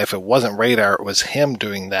attention guy. If it wasn't Radar, it was him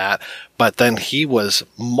doing that. But then he was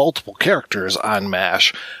multiple characters on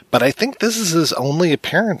MASH. But I think this is his only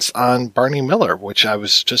appearance on Barney Miller, which I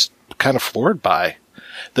was just kind of floored by.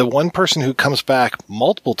 The one person who comes back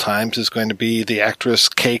multiple times is going to be the actress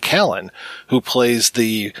Kay Callan, who plays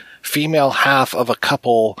the female half of a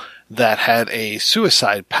couple that had a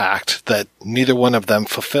suicide pact that neither one of them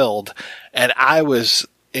fulfilled. And I was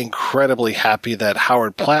incredibly happy that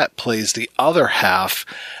Howard Platt plays the other half.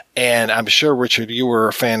 And I'm sure, Richard, you were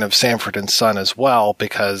a fan of Sanford and Son as well,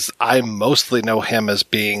 because I mostly know him as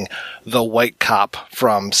being the white cop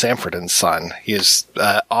from Sanford and Son. He is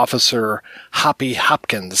Officer Hoppy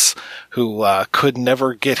Hopkins, who could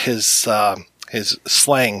never get his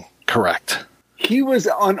slang correct. He was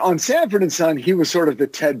on Sanford and Son. He was sort of the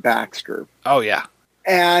Ted Baxter. Oh yeah.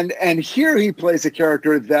 And here he plays a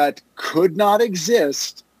character that could not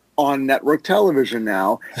exist on network television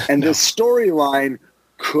now, and this storyline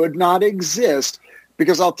could not exist,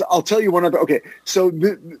 because I'll tell you one other. Okay, so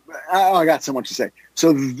I got so much to say.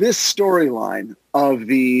 So this storyline of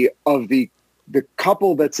the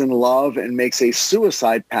couple that's in love and makes a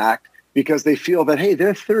suicide pact because they feel that, hey,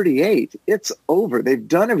 they're 38, it's over, they've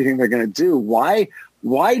done everything they're going to do. Why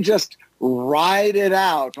just ride it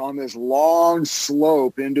out on this long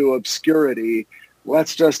slope into obscurity?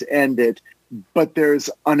 Let's just end it. But there's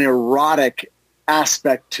an erotic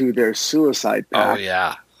aspect to their suicide pact. Oh,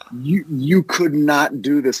 yeah. You could not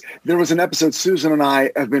do this. There was an episode, Susan and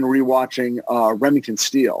I have been rewatching Remington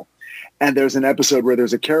Steele. And there's an episode where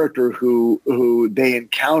there's a character who they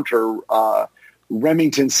encounter.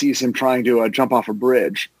 Remington sees him trying to jump off a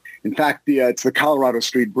bridge. In fact, it's the Colorado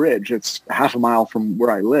Street Bridge. It's half a mile from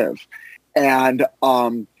where I live. And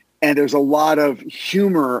there's a lot of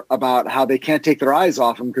humor about how they can't take their eyes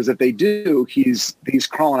off him, because if they do, he's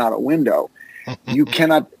crawling out a window. You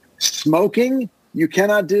cannot, smoking, you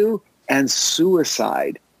cannot do, and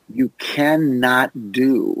suicide, you cannot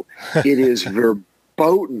do. It is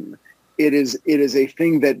verboten. It is a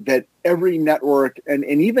thing that every network and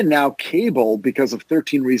even now cable, because of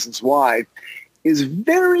 13 Reasons Why, is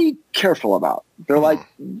very careful about. They're like,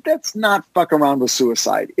 let's not fuck around with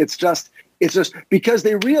suicide. It's just because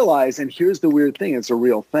they realize, and here's the weird thing, it's a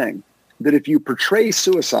real thing, that if you portray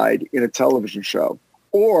suicide in a television show,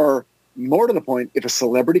 or more to the point, if a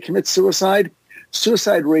celebrity commits suicide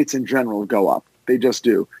rates in general go up. They just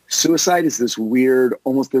do. Suicide is this weird,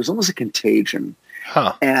 there's almost a contagion.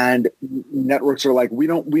 Huh. And networks are like, we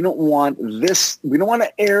don't want this. We don't want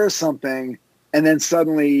to air something, and then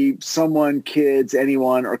suddenly someone, kids,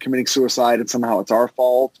 anyone are committing suicide, and somehow it's our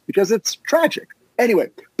fault, because it's tragic. Anyway,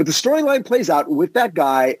 but the storyline plays out with that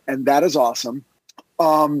guy, and that is awesome.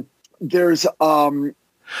 There's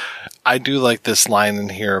I do like this line in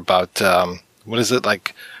here about what is it,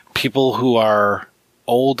 like people who are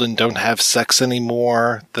old and don't have sex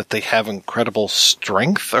anymore, that they have incredible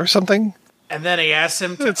strength or something. And then he asks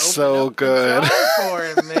him to it's open so up good the jar for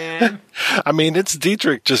him, man. I mean, it's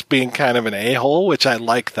Dietrich just being kind of an a-hole, which I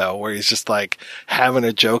like, though, where he's just like having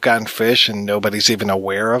a joke on fish and nobody's even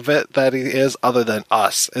aware of it that he is, other than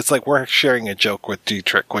us. It's like we're sharing a joke with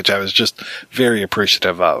Dietrich, which I was just very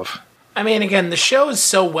appreciative of. I mean, again, the show is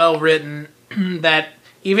so well written that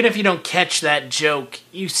even if you don't catch that joke,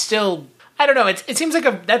 you still, I don't know, it seems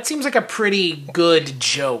like a pretty good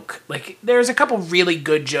joke. Like, there's a couple really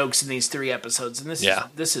good jokes in these 3 episodes, and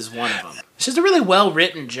this is one of them. It's just a really well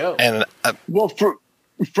written joke. And well,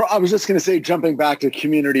 I was just going to say, jumping back to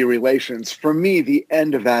community relations, for me, the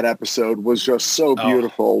end of that episode was just so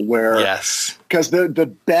beautiful. Because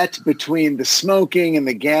the bet between the smoking and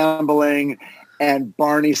the gambling, and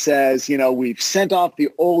Barney says, we've sent off the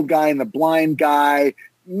old guy and the blind guy.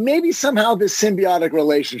 Maybe somehow this symbiotic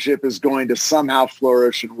relationship is going to somehow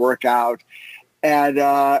flourish and work out. And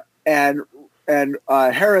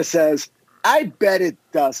Hera says, I bet it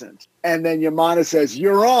doesn't. And then Yamana says,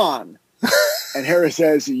 you're on. And Hera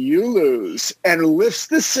says, you lose, and lifts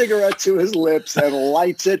the cigarette to his lips and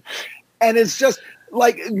lights it. And it's just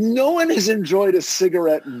like, no one has enjoyed a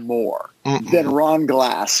cigarette more than Ron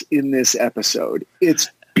Glass in this episode. It's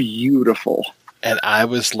beautiful. And I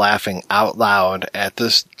was laughing out loud at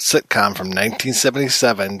this sitcom from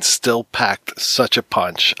 1977, still packed such a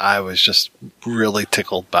punch. I was just really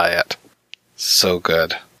tickled by it. So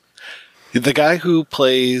good. The guy who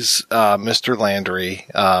plays Mr. Landry,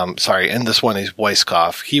 in this one he's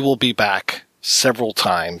Weisskopf, he will be back several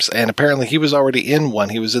times. And apparently he was already in one.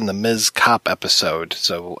 He was in the Ms. Cop episode.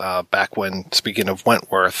 So back when, speaking of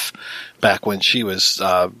Wentworth, back when she was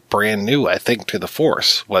brand new, I think, to the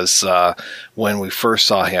Force, was when we first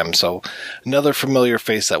saw him. So another familiar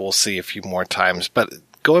face that we'll see a few more times. But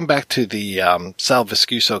going back to the Sal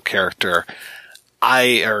Viscuso character,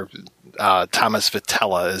 Thomas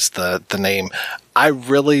Vitella is the name. I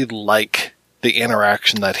really like the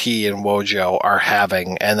interaction that he and Wojo are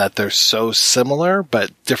having, and that they're so similar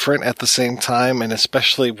but different at the same time. And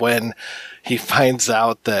especially when he finds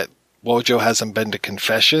out that Wojo hasn't been to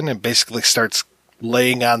confession and basically starts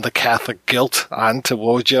laying on the Catholic guilt onto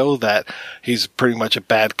Wojo, that he's pretty much a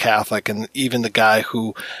bad Catholic, and even the guy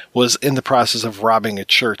who was in the process of robbing a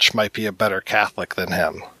church might be a better Catholic than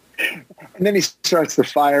him. And then he starts the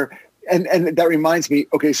fire. And that reminds me,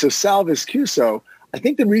 okay, so Sal Viscuso, I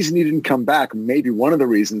think the reason he didn't come back, maybe one of the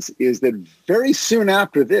reasons, is that very soon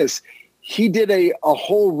after this, he did a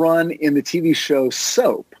whole run in the TV show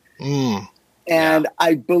Soap. And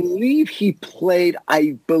I believe he played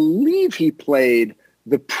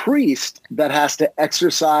the priest that has to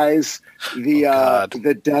exorcise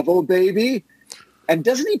the devil baby. And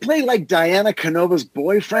doesn't he play like Diana Canova's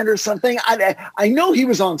boyfriend or something? I know he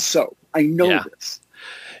was on Soap. I know this.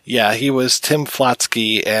 Yeah, he was Tim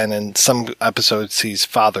Flotsky, and in some episodes he's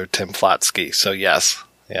Father Tim Flotsky. So yes,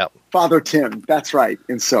 yeah, Father Tim. That's right,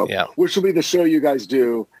 in Soap. Yeah, which will be the show you guys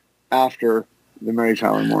do after the Mary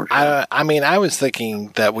Tyler Moore show. I was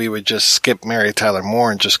thinking that we would just skip Mary Tyler Moore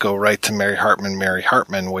and just go right to Mary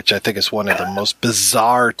Hartman, which I think is one of the most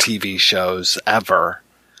bizarre TV shows ever.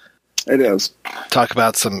 It is. Talk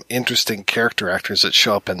about some interesting character actors that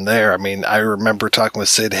show up in there. I mean, I remember talking with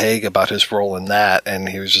Sid Haig about his role in that, and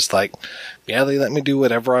he was just like, yeah, they let me do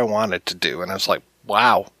whatever I wanted to do. And I was like,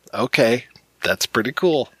 wow, okay, that's pretty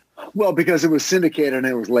cool. Well, because it was syndicated and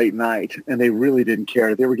it was late night, and they really didn't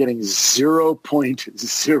care. They were getting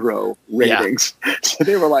 0.0 ratings. Yeah. So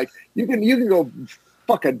they were like, you can go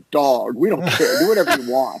fuck a dog. We don't care. Do whatever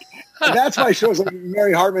you want. And that's why shows like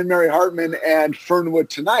Mary Hartman and Fernwood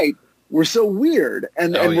Tonight were so weird,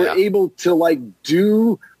 and were able to like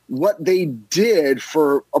do what they did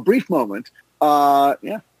for a brief moment. So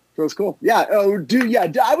it's cool. Yeah. Oh, dude.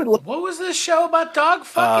 Yeah. I would. What was this show about dog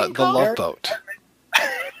fucking? The Love Boat.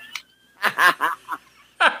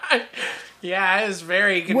 Yeah, I was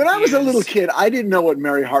very confused. When I was a little kid, I didn't know what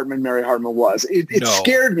Mary Hartman was. It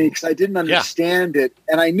scared me because I didn't understand it,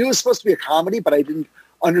 and I knew it was supposed to be a comedy, but I didn't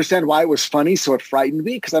understand why it was funny, so it frightened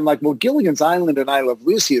me because I'm like, well, Gilligan's Island and I Love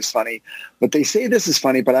Lucy is funny, but they say this is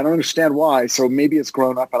funny, but I don't understand why, so maybe it's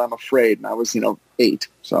grown up and I'm afraid, and I was, 8.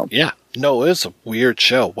 So yeah, no, it was a weird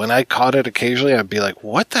show. When I caught it occasionally, I'd be like,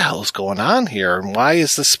 what the hell is going on here, and why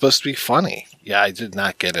is this supposed to be funny? Yeah, I did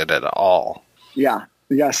not get it at all. Yeah,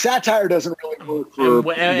 satire doesn't really work for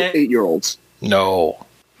 8-year-olds. No.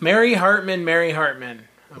 Mary Hartman.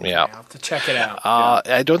 Okay, yeah. I'll have to check it out.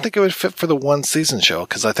 I don't think it would fit for the 1-season show,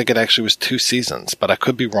 because I think it actually was 2 seasons, but I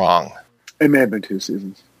could be wrong. It may have been 2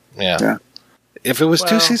 seasons. Yeah. If it was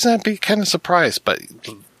 2 seasons, I'd be kind of surprised, but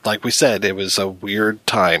like we said, it was a weird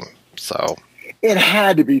time, so. It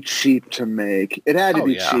had to be cheap to make. It had to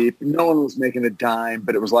be cheap. No one was making a dime,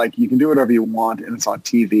 but it was like, you can do whatever you want, and it's on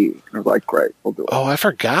TV. And I was like, great, we'll do it. Oh, I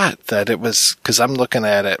forgot that it was, because I'm looking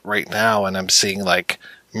at it right now, and I'm seeing like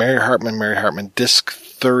Mary Hartman, disc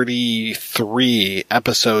 33,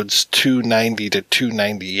 episodes 290 to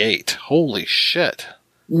 298. Holy shit.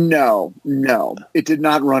 No. It did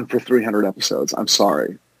not run for 300 episodes. I'm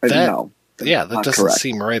sorry. No. Yeah, that doesn't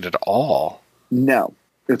seem right at all. No,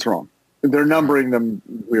 it's wrong. They're numbering them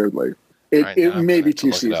weirdly. It may be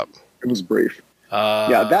 2 seasons. It was brief.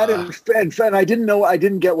 And I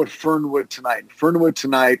didn't get what Fernwood Tonight. Fernwood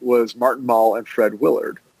Tonight was Martin Mull and Fred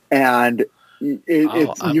Willard. And you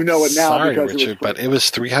know it now. Sorry, because Richard, but it was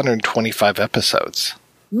 325 episodes.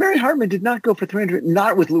 Mary Hartman did not go for 300,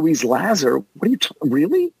 not with Louise Lazar. What are you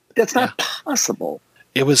really? That's not possible.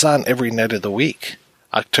 It was on every night of the week.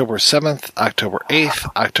 October 7th, October 8th,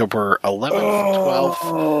 October 11th,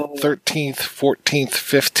 12th, 13th, 14th,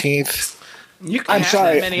 15th. You can have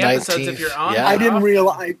that many episodes if you're on. Yeah. I didn't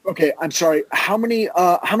realize. Okay, I'm sorry. How many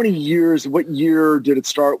years? What year did it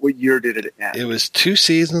start? What year did it end? It was 2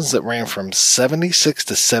 seasons that ran from 76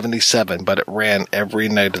 to 77, but it ran every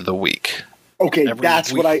night of the week. Okay,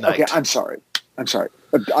 that's what I. Okay, I'm sorry.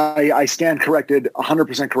 I stand corrected,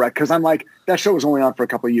 100% correct, because I'm like, that show was only on for a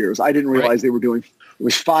couple of years. I didn't realize they were doing. It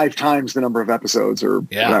was 5 times the number of episodes or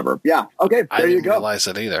whatever. Yeah. Okay. There you go. I didn't realize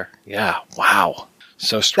it either. Yeah. Wow.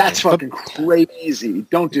 So strange. That's fucking crazy.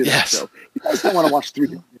 Don't do that show. You guys don't want to watch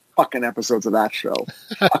 3 fucking episodes of that show.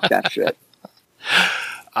 Fuck that shit.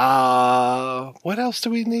 What else do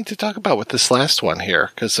we need to talk about with this last one here?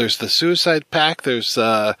 Because there's the Suicide Pact. There's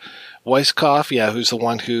Weisskopf, who's the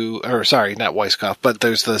one sorry, not Weisskopf, but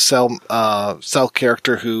there's the Cell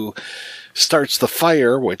character who starts the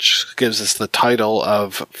fire, which gives us the title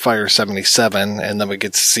of Fire 77, and then we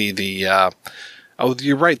get to see the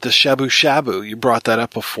you're right, the Shabu Shabu. You brought that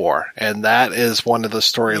up before, and that is one of the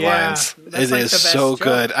storylines. Yeah, it is so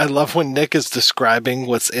good. I love when Nick is describing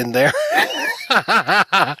what's in there.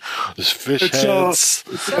 There's fish heads.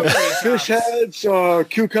 Fish heads,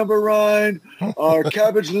 cucumber rind,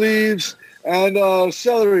 cabbage leaves, and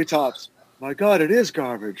celery tops. My God, it is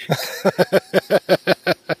garbage.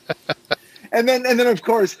 And then of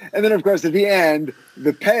course at the end,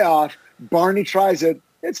 the payoff, Barney tries it.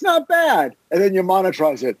 It's not bad. And then Yamana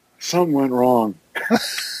tries it. Something went wrong.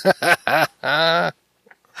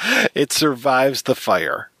 It survives the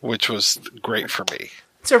fire, which was great for me.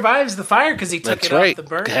 It survives the fire because he took it off the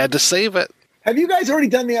burn. Had to save it. Have you guys already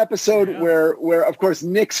done the episode where of course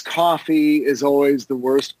Nick's coffee is always the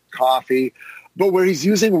worst coffee, but where he's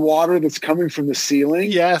using water that's coming from the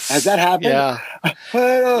ceiling? Yes. Has that happened?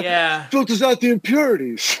 Yeah. Filters out the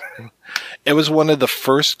impurities. It was one of the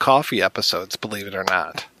first coffee episodes, believe it or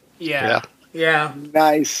not. Yeah.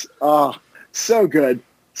 Nice. Oh, so good.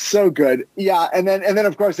 So good. Yeah, and then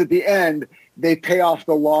of course at the end they pay off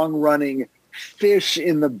the long-running fish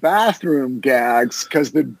in the bathroom gags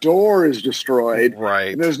because the door is destroyed.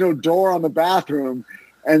 Right. And there's no door on the bathroom.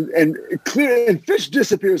 And fish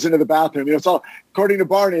disappears into the bathroom. It's all, according to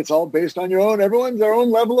Barney, it's all based on everyone's their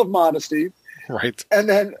own level of modesty. Right. And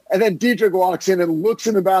then Dietrich walks in and looks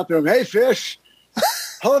in the bathroom. Hey, fish.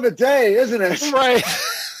 Hell of a day, isn't it? Right.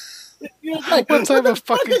 Like, let's have a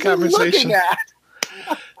fucking conversation.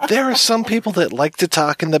 There are some people that like to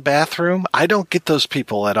talk in the bathroom. I don't get those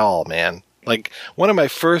people at all, man. Like, one of my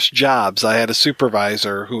first jobs, I had a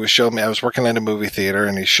supervisor who was showing me, I was working at a movie theater,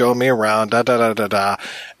 and he showed me around,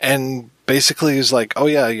 and basically he's like, oh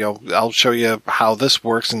yeah, I'll show you how this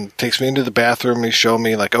works, and takes me into the bathroom, and he's showing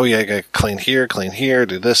me like, oh yeah, I gotta clean here,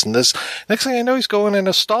 do this and this. Next thing I know, he's going in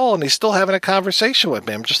a stall, and he's still having a conversation with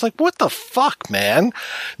me. I'm just like, what the fuck, man?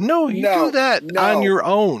 No, you do that on your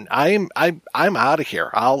own. I'm out of here.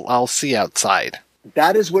 I'll see you outside.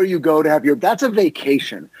 That is where you go to have that's a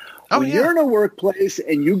vacation. When you're in a workplace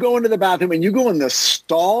and you go into the bathroom and you go in the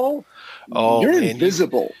stall, you're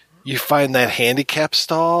invisible. You find that handicap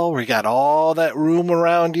stall where you got all that room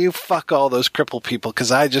around you. Fuck all those crippled people, because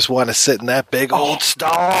I just want to sit in that big old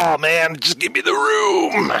stall, man. Just give me the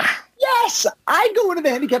room. Yes, I go into the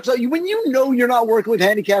handicap stall. When you know you're not working with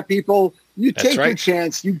handicapped people, you take your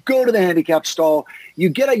chance. You go to the handicap stall. You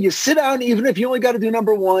get out. You sit down, even if you only got to do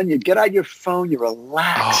number one. You get out your phone. You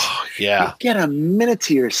relax. Oh, yeah. You get a minute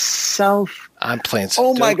to yourself. I'm playing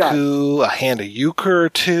Sudoku, a hand of euchre or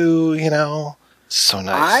two, So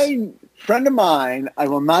nice. Friend of mine, I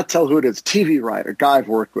will not tell who it is, TV writer, guy I've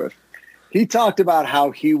worked with. He talked about how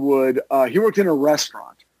he worked in a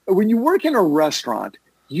restaurant. When you work in a restaurant,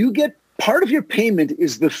 you get part of your payment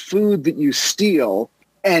is the food that you steal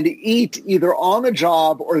and eat either on the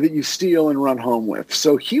job or that you steal and run home with.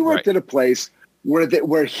 So he worked at a place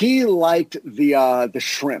where he liked the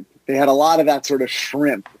shrimp. They had a lot of that sort of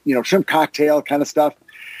shrimp, shrimp cocktail kind of stuff.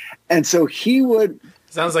 And so he would...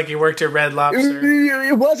 Sounds like he worked at Red Lobster.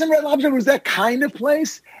 It wasn't Red Lobster. It was that kind of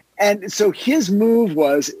place. And so his move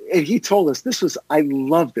was, and he told us, I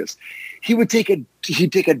love this. He'd take a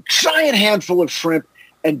giant handful of shrimp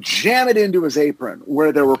and jam it into his apron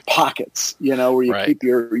where there were pockets, where you Right. keep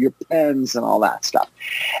your pens and all that stuff.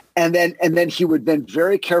 And then he would then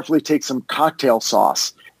very carefully take some cocktail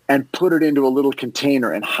sauce and put it into a little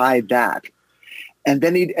container and hide that. And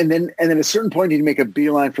then at a certain point he'd make a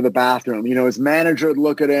beeline for the bathroom. His manager would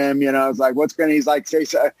look at him. It's like, what's going? He's like, say,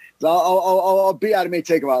 so. I'll be out. It may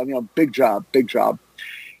take a while. Big job.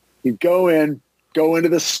 He'd go into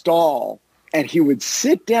the stall, and he would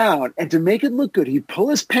sit down. And to make it look good, he'd pull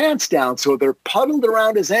his pants down so they're puddled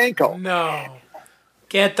around his ankle. No.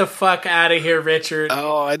 Get the fuck out of here, Richard.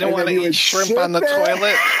 Oh, I don't want to eat shrimp on the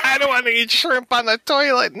toilet. I don't want to eat shrimp on the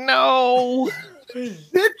toilet. No.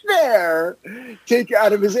 Sit there, take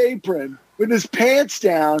out of his apron with his pants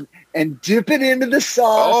down, and dip it into the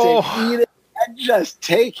sauce and eat it, and just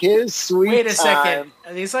take his sweet time. Wait a second.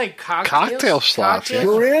 Are these like Cocktail sauce, yeah.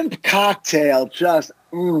 Shrimp cocktail,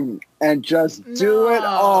 and just do it.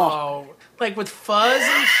 Oh, like with fuzz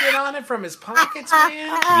and shit on it from his pockets,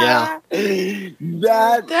 man.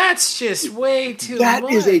 Yeah. That's just way too That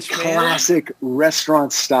much, is a man. classic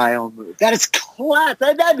restaurant style move. That is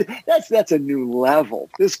that's a new level.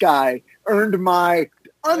 This guy earned my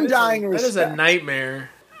undying respect. That is a nightmare.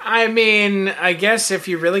 I mean, I guess if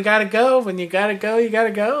you really gotta go, when you gotta go, you gotta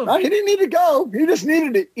go. No, he didn't need to go. He just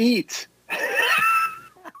needed to eat.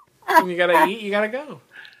 When you gotta eat, you gotta go.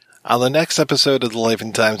 On the next episode of The Life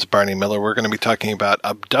and Times of Barney Miller, we're going to be talking about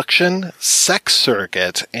abduction, sex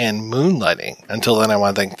surrogate, and moonlighting. Until then, I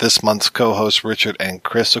want to thank this month's co-hosts, Richard and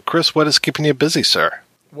Chris. So, Chris, what is keeping you busy, sir?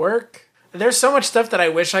 Work. There's so much stuff that I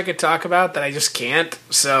wish I could talk about that I just can't.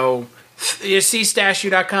 So,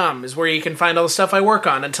 cstashu.com is where you can find all the stuff I work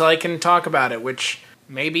on until I can talk about it, which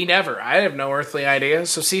maybe never. I have no earthly idea.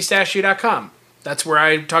 So, cstashu.com. That's where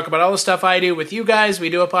I talk about all the stuff I do with you guys. We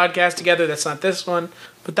do a podcast together. That's not this one.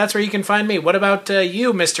 But that's where you can find me. What about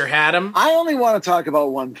you, Mr. Hatem? I only want to talk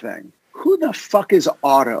about one thing. Who the fuck is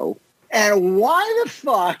Otto? And why the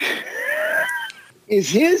fuck is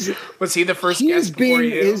his... Was he the first guest before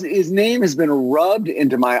you? His name has been rubbed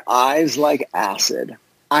into my eyes like acid.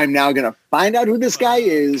 I'm now going to find out who this guy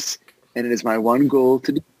is, and it is my one goal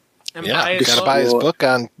to do. Yeah, you got to buy his book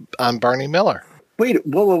on Barney Miller. Wait,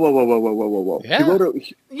 whoa. Yeah.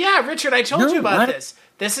 Yeah, Richard, I told you about this.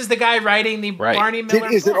 This is the guy writing the Barney Miller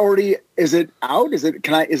book. Is it out? Is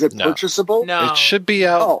it purchasable? No. It should be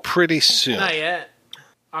out pretty soon. Not yet.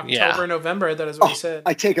 October, November, that is what he said.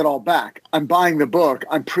 I take it all back. I'm buying the book.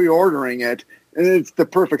 I'm pre-ordering it. And it's the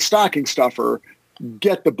perfect stocking stuffer.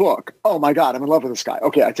 Get the book. Oh my God, I'm in love with this guy.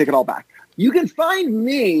 Okay, I take it all back. You can find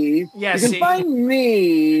me. Find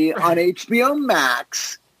me on HBO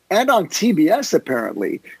Max and on TBS,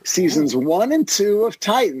 apparently. Seasons 1 and 2 of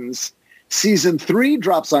Titans. Season 3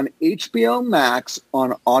 drops on HBO Max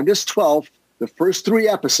on August 12th. The first 3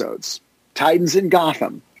 episodes. Titans in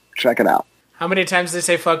Gotham. Check it out. How many times did they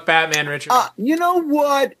say fuck Batman, Richard? You know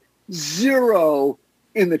what? 0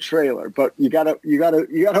 in the trailer, but you gotta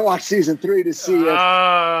watch season 3 to see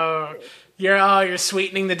it. You're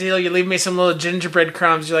sweetening the deal. You leave me some little gingerbread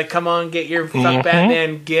crumbs. You're like, come on, get your fuck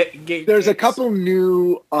Batman. There's a couple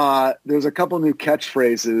new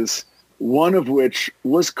catchphrases. One of which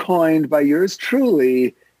was coined by yours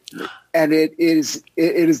truly, and it is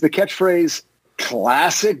the catchphrase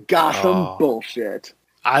 "classic Gotham bullshit."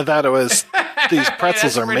 I thought it was these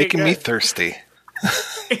pretzels are making me thirsty.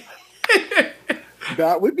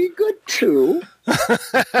 That would be good too.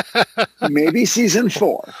 Maybe season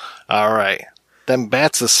 4. All right. Them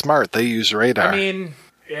bats are smart. They use radar. I mean,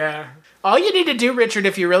 yeah. All you need to do, Richard,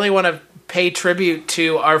 if you really want to pay tribute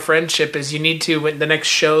to our friendship, is you need to, the next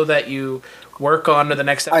show that you work on or the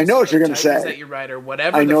next episode I know what you're going to say. That you write or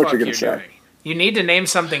whatever the fuck you're doing. You need to name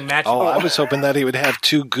something matching. Oh, I was hoping that he would have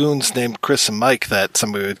 2 goons named Chris and Mike that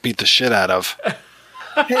somebody would beat the shit out of.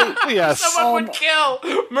 Hey, yes. Someone would kill,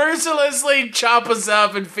 mercilessly chop us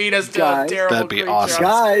up and feed us to a terrible that'd be creature awesome.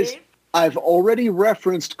 Guys, I've already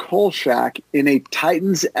referenced Kolchak in a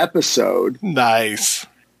Titans episode. Nice.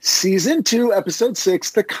 Season 2, episode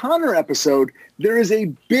 6, the Connor episode. There is a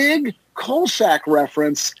big Kolchak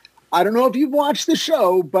reference. I don't know if you've watched the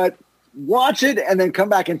show, but watch it and then come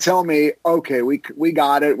back and tell me, okay, we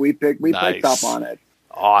got it. We picked up on it.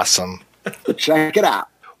 Awesome. So check it out.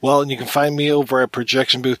 Well, and you can find me over at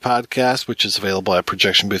Projection Booth Podcast, which is available at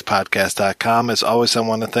projectionboothpodcast.com. As always, I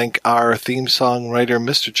want to thank our theme song writer,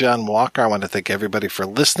 Mr. John Walker. I want to thank everybody for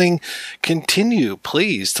listening. Continue,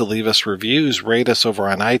 please, to leave us reviews, rate us over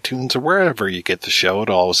on iTunes or wherever you get the show.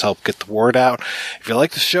 It'll always help get the word out. If you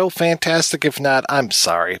like the show, fantastic. If not, I'm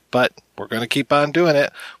sorry, but we're going to keep on doing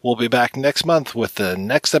it. We'll be back next month with the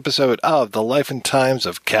next episode of The Life and Times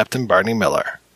of Captain Barney Miller.